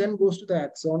and then goes to the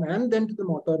axon and then to the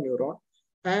motor neuron,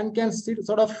 and can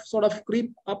sort of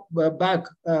creep up back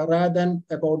rather than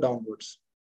above downwards.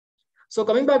 So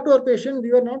coming back to our patient,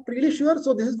 we were not really sure.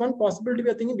 So this is one possibility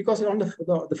we are thinking, because on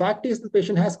the fact is the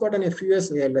patient has got an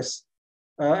FUS ALS.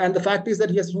 And the fact is that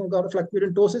he has got a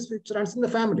fluctuating ptosis which runs in the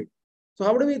family. So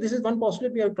how do we, this is one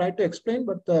postulate we have tried to explain,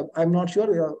 but I'm not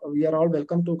sure. We are all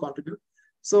welcome to contribute.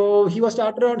 So he was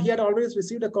started on, he had always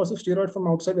received a course of steroid from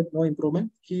outside with no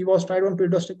improvement. He was tried on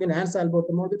pildostectin and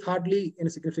salbutamol with hardly any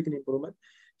significant improvement.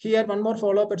 He had one more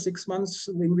follow-up at 6 months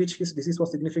in which his disease was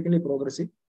significantly progressive.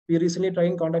 We recently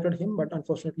contacted him, but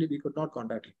unfortunately we could not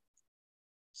contact him.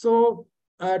 So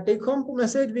take home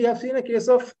message, we have seen a case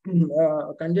of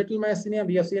congenital myasthenia.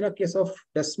 We have seen a case of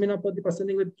desminopathy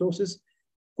presenting with ptosis.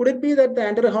 Could it be that the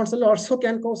anterior horn cell also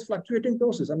can cause fluctuating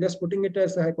ptosis? I'm just putting it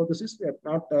as a hypothesis.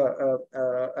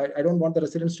 I don't want the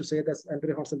residents to say that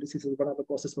anterior horn cell disease is one of the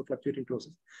causes for fluctuating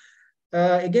ptosis.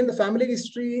 Again, the family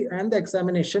history and the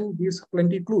examination gives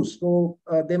plenty of clues. So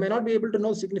they may not be able to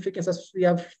know significance, as we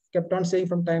have kept on saying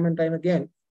from time and time again.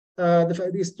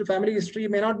 The family history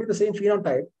may not be the same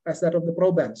phenotype as that of the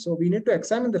proband. So we need to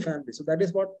examine the family. So that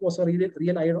is what was a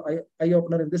real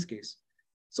eye-opener in this case.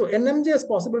 So NMJ as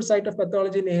possible site of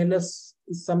pathology in ALS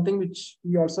is something which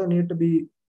we also need to be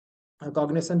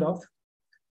cognizant of.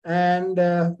 And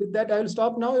with that, I will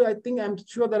stop now. I think I'm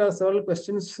sure there are several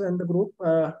questions in the group.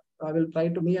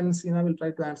 Me and Sina will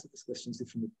try to answer these questions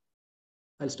if you need.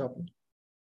 I'll stop now.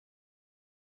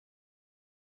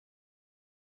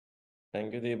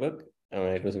 Thank you, Deepak.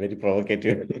 It was a very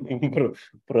provocative,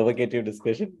 provocative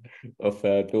discussion of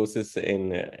ptosis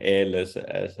in ALS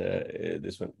as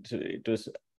this one. So it was.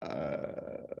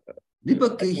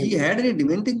 Deepak, he had any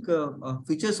dementing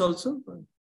features also?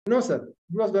 No, sir.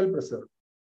 He was well preserved.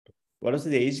 What was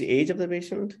the age of the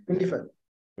patient? 25.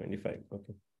 25.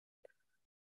 Okay.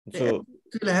 So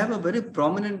will have a very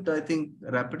prominent, I think,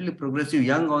 rapidly progressive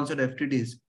young onset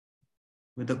FTDs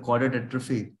with a caudate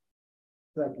atrophy.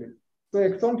 Exactly. So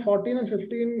exon 14 and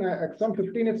 15, exon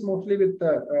 15 is mostly with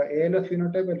ALS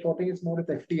phenotype, and 14 is more with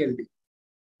FTLD.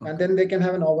 Okay. And then they can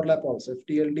have an overlap also,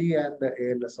 FTLD and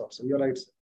the ALS also. You're right,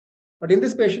 sir. But in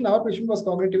this patient, our patient was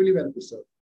cognitively well preserved.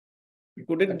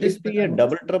 Couldn't this be a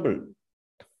double trouble?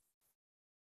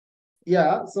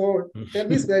 Yeah, so tell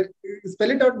me,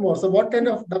 spell it out more. So what kind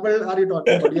of double are you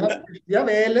talking about? You have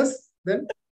ALS, then?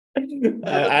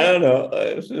 I don't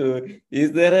know. So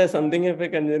is there something of a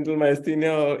congenital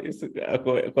myasthenia or is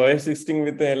coexisting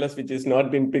with the ALS which is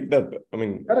not been picked up? I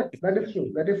mean, correct. That is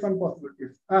true. That is one possibility.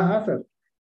 Sir.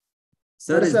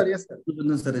 Sir, Sir, yes, sir.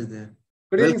 Sir is there.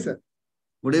 Good evening, sir.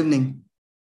 Good evening.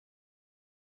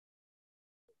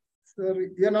 Sir,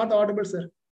 you are not audible, sir.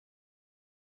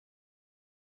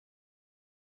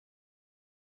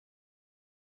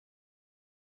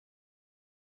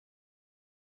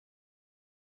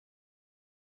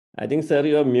 I think, sir,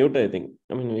 you are mute, I think.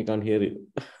 I mean, we can't hear you.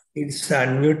 It's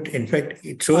unmute. In fact,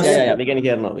 it shows. Yeah, we can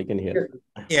hear now. We can hear.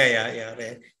 Yeah.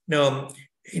 Right. No,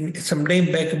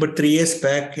 sometime back, about 3 years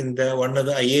back, in one of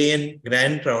the IAN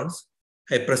grand rounds,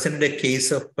 I presented a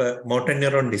case of motor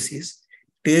neuron disease,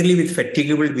 clearly with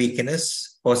fatigable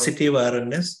weakness, positive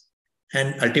RNS,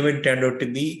 and ultimately turned out to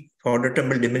be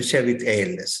frontotemporal dementia with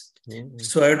ALS.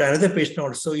 So I had another patient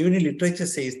also. Even in literature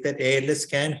says that ALS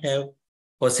can have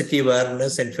positive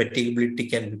RNS and fatigability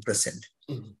can be present.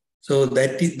 So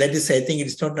that is, I think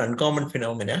it's not an uncommon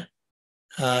phenomena.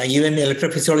 Even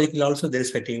electrophysiological also there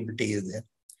is fatigability is there.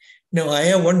 Now I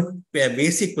have one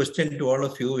basic question to all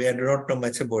of you. I do not know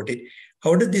much about it.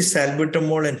 How does this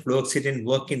salbutamol and fluoxetine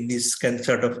work in this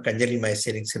sort of congenital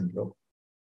myasthenic syndrome?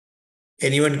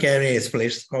 Anyone can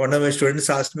explain? One of my students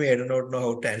asked me, I do not know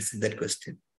how to answer that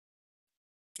question.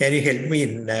 Can you help me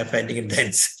in finding an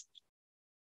answer?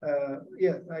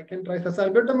 Yes, I can try. So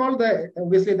salbutamol,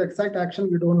 obviously the exact action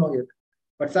we don't know yet.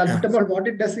 But salbutamol, what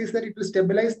it does is that it will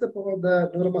stabilize the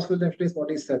neuromuscular junction, is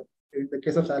what is said in the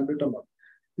case of salbutamol.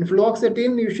 In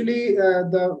fluoxetine, usually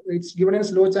it's given in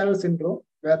slow channel syndrome,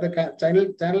 where the channel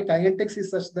kinetics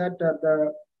is such that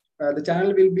the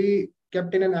channel will be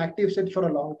kept in an active state for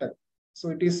a long time. So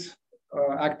it is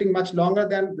acting much longer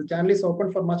than the channel is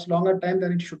open for much longer time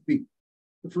than it should be.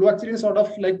 The fluoxetine sort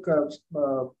of like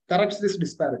corrects this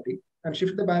disparity and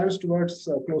shift the balance towards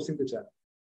closing the channel.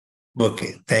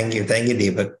 Okay, thank you,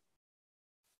 Deepak.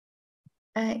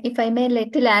 If I may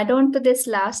little add on to this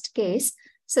last case.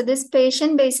 So this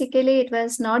patient, basically, it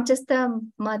was not just the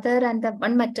mother and the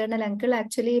one maternal uncle,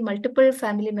 actually multiple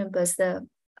family members.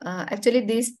 Actually,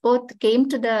 these both came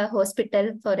to the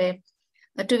hospital for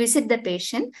to visit the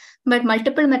patient, but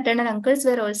multiple maternal uncles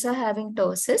were also having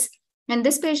ptosis. And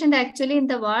this patient actually in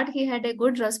the ward, he had a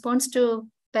good response to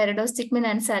pyridostigmine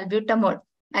and salbutamol.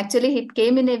 Actually, he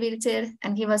came in a wheelchair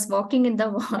and he was walking in the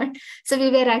ward. So we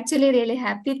were actually really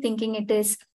happy thinking it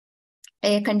is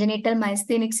a congenital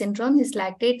myasthenic syndrome. His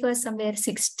lactate was somewhere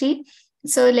 60.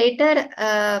 So later,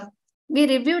 we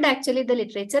reviewed actually the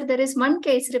literature. There is one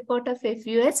case report of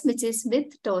FUS, which is with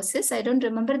ptosis. I don't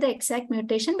remember the exact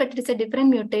mutation, but it's a different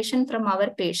mutation from our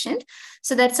patient.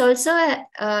 So that's also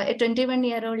a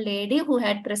 21-year-old lady who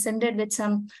had presented with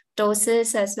some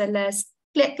ptosis as well as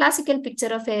classical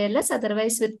picture of ALS,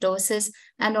 otherwise with ptosis.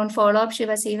 And on follow-up, she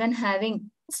was even having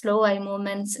slow eye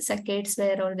movements, saccades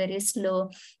were all very slow.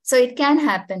 So it can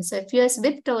happen. So FUS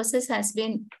with ptosis has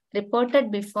been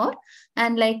reported before.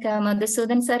 And like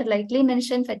Madhusudan sir likely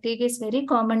mentioned, fatigue is very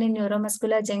common in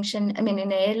neuromuscular junction, I mean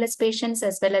in ALS patients,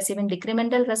 as well as even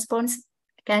decremental response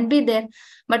can be there.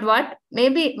 But what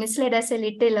maybe misled us a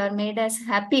little or made us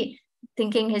happy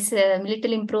thinking his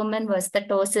little improvement was the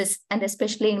ptosis, and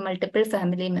especially in multiple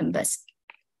family members.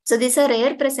 So these are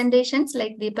rare presentations,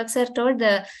 like Deepak sir told,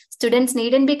 the students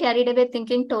needn't be carried away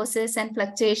thinking ptosis and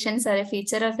fluctuations are a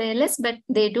feature of ALS, but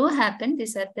they do happen.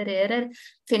 These are the rarer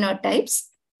phenotypes.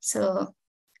 So,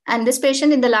 and this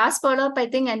patient in the last follow-up, I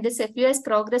think, and this FUS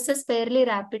progresses fairly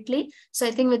rapidly. So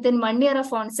I think within 1 year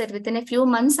of onset, within a few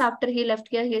months after he left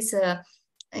here,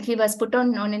 he was put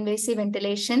on non-invasive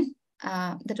ventilation.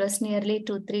 That was nearly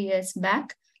 2-3 years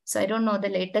back. So I don't know the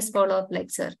latest follow-up like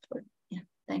sir told. Yeah,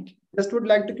 thank you. Just would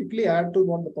like to quickly add to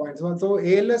one of the points. So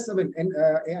ALS, I mean,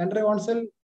 under onset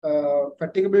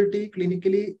fatigability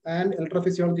clinically and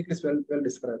electrophysiologically is well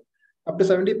described. Up to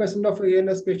 70% of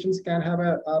ALS patients can have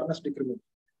a RNS decrement.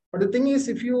 But the thing is,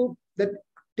 that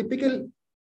typical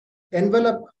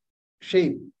envelope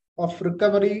shape of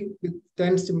recovery with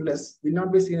 10 stimulus will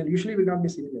not be seen, and usually will not be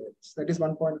seen in ALS. That is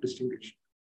one point to distinguish.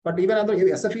 But even other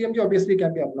SFEMG obviously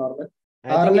can be abnormal.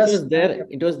 I think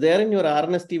it was there in your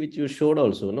RNST which you showed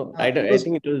also, no? I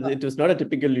think it was not a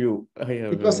typical U.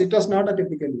 It was not a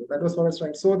typical U. That was what I was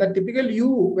trying. So that typical U,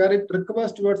 where it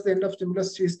recovers towards the end of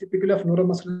stimulus, is typical of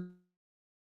neuromuscular.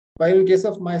 While in case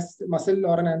of muscle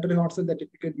or an anterior onset, the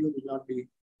typical U will not be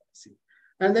seen.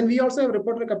 And then we also have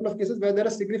reported a couple of cases where there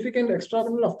are significant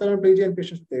extracorporeal ophthalmoplegia in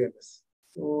patients with ALS.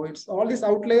 So it's all these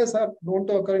outliers are known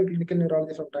to occur in clinical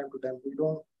neurology from time to time.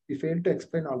 We fail to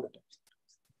explain all the time.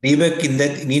 Deepak, in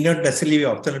that need not necessarily be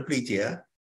ophthalmoplegia.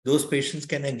 Those patients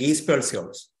can have gaze palsy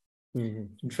also.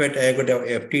 In fact, I got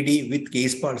a FTD with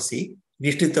case palsy.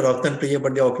 Initially, the often prayer,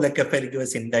 but the ocular capillary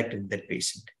was intact in that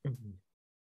patient.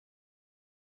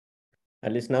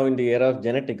 At least now in the era of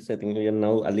genetics, I think we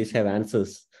now at least have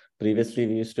answers. Previously,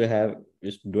 we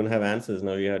don't have answers.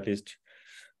 Now we at least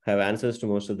have answers to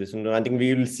most of this. And I think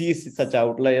we will see such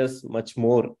outliers much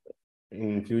more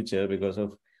in future because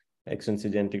of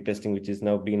extensive genetic testing, which is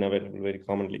now being available very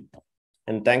commonly.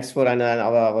 And thanks for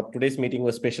our today's meeting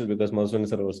was special because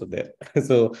Muslims are also there.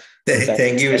 So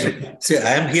thank you. So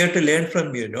I am here to learn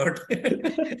from you, not.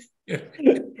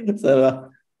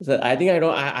 So I think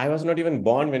I was not even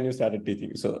born when you started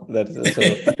teaching. So that's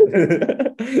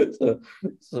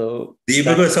so.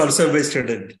 Deepak was also a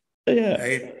student. Yeah.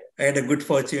 I had a good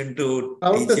fortune to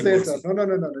teach him. No.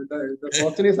 The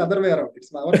fortune is other way around.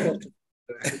 It's our fortune.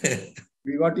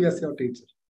 We got you as your teacher.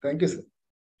 Thank you, sir.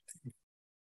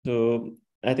 So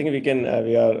I think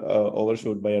we are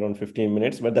overshoot by around 15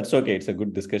 minutes, but that's okay. It's a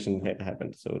good discussion that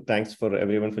happened. So thanks for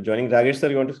everyone for joining. Rajesh sir,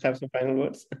 you want to have some final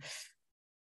words?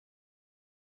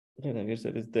 Yeah, Rajesh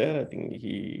sir is there. I think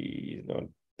he is not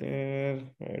there.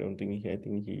 I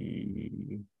think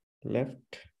he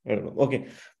left. I don't know. Okay.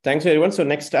 Thanks everyone. So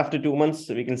next, after 2 months,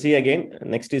 we can see again.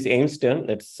 Next is AIM's turn.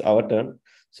 That's our turn.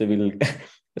 So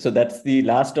so that's the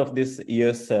last of this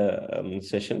year's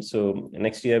session. So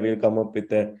next year we'll come up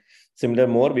with a similar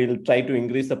more. We'll try to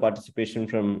increase the participation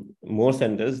from more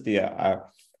centers.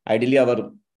 Ideally,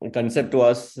 our concept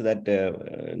was that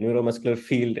neuromuscular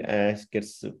field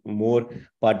gets more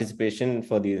participation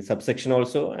for the subsection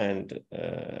also, and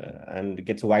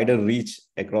gets wider reach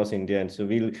across India. And so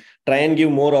we'll try and give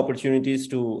more opportunities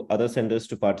to other centers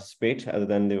to participate other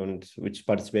than the ones which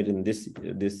participate in this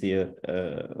year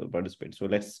participate. So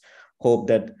let's hope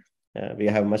that we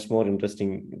have much more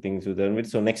interesting things to learn with.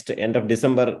 So next end of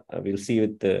December, we'll see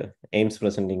with the AIMS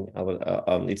presenting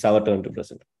it's our turn to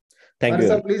present. Thank you.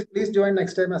 Sir, please join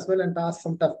next time as well and ask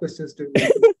some tough questions too.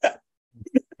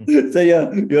 So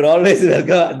yeah, you're always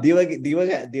welcome.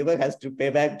 Deepak has to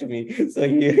pay back to me. So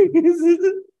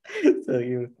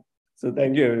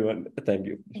thank you everyone. Thank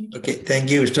you. Okay,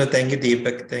 thank you, Vishnu. Thank you,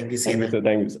 Deepak. Thank you, Sina.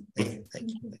 Thank you, sir. Thank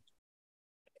you.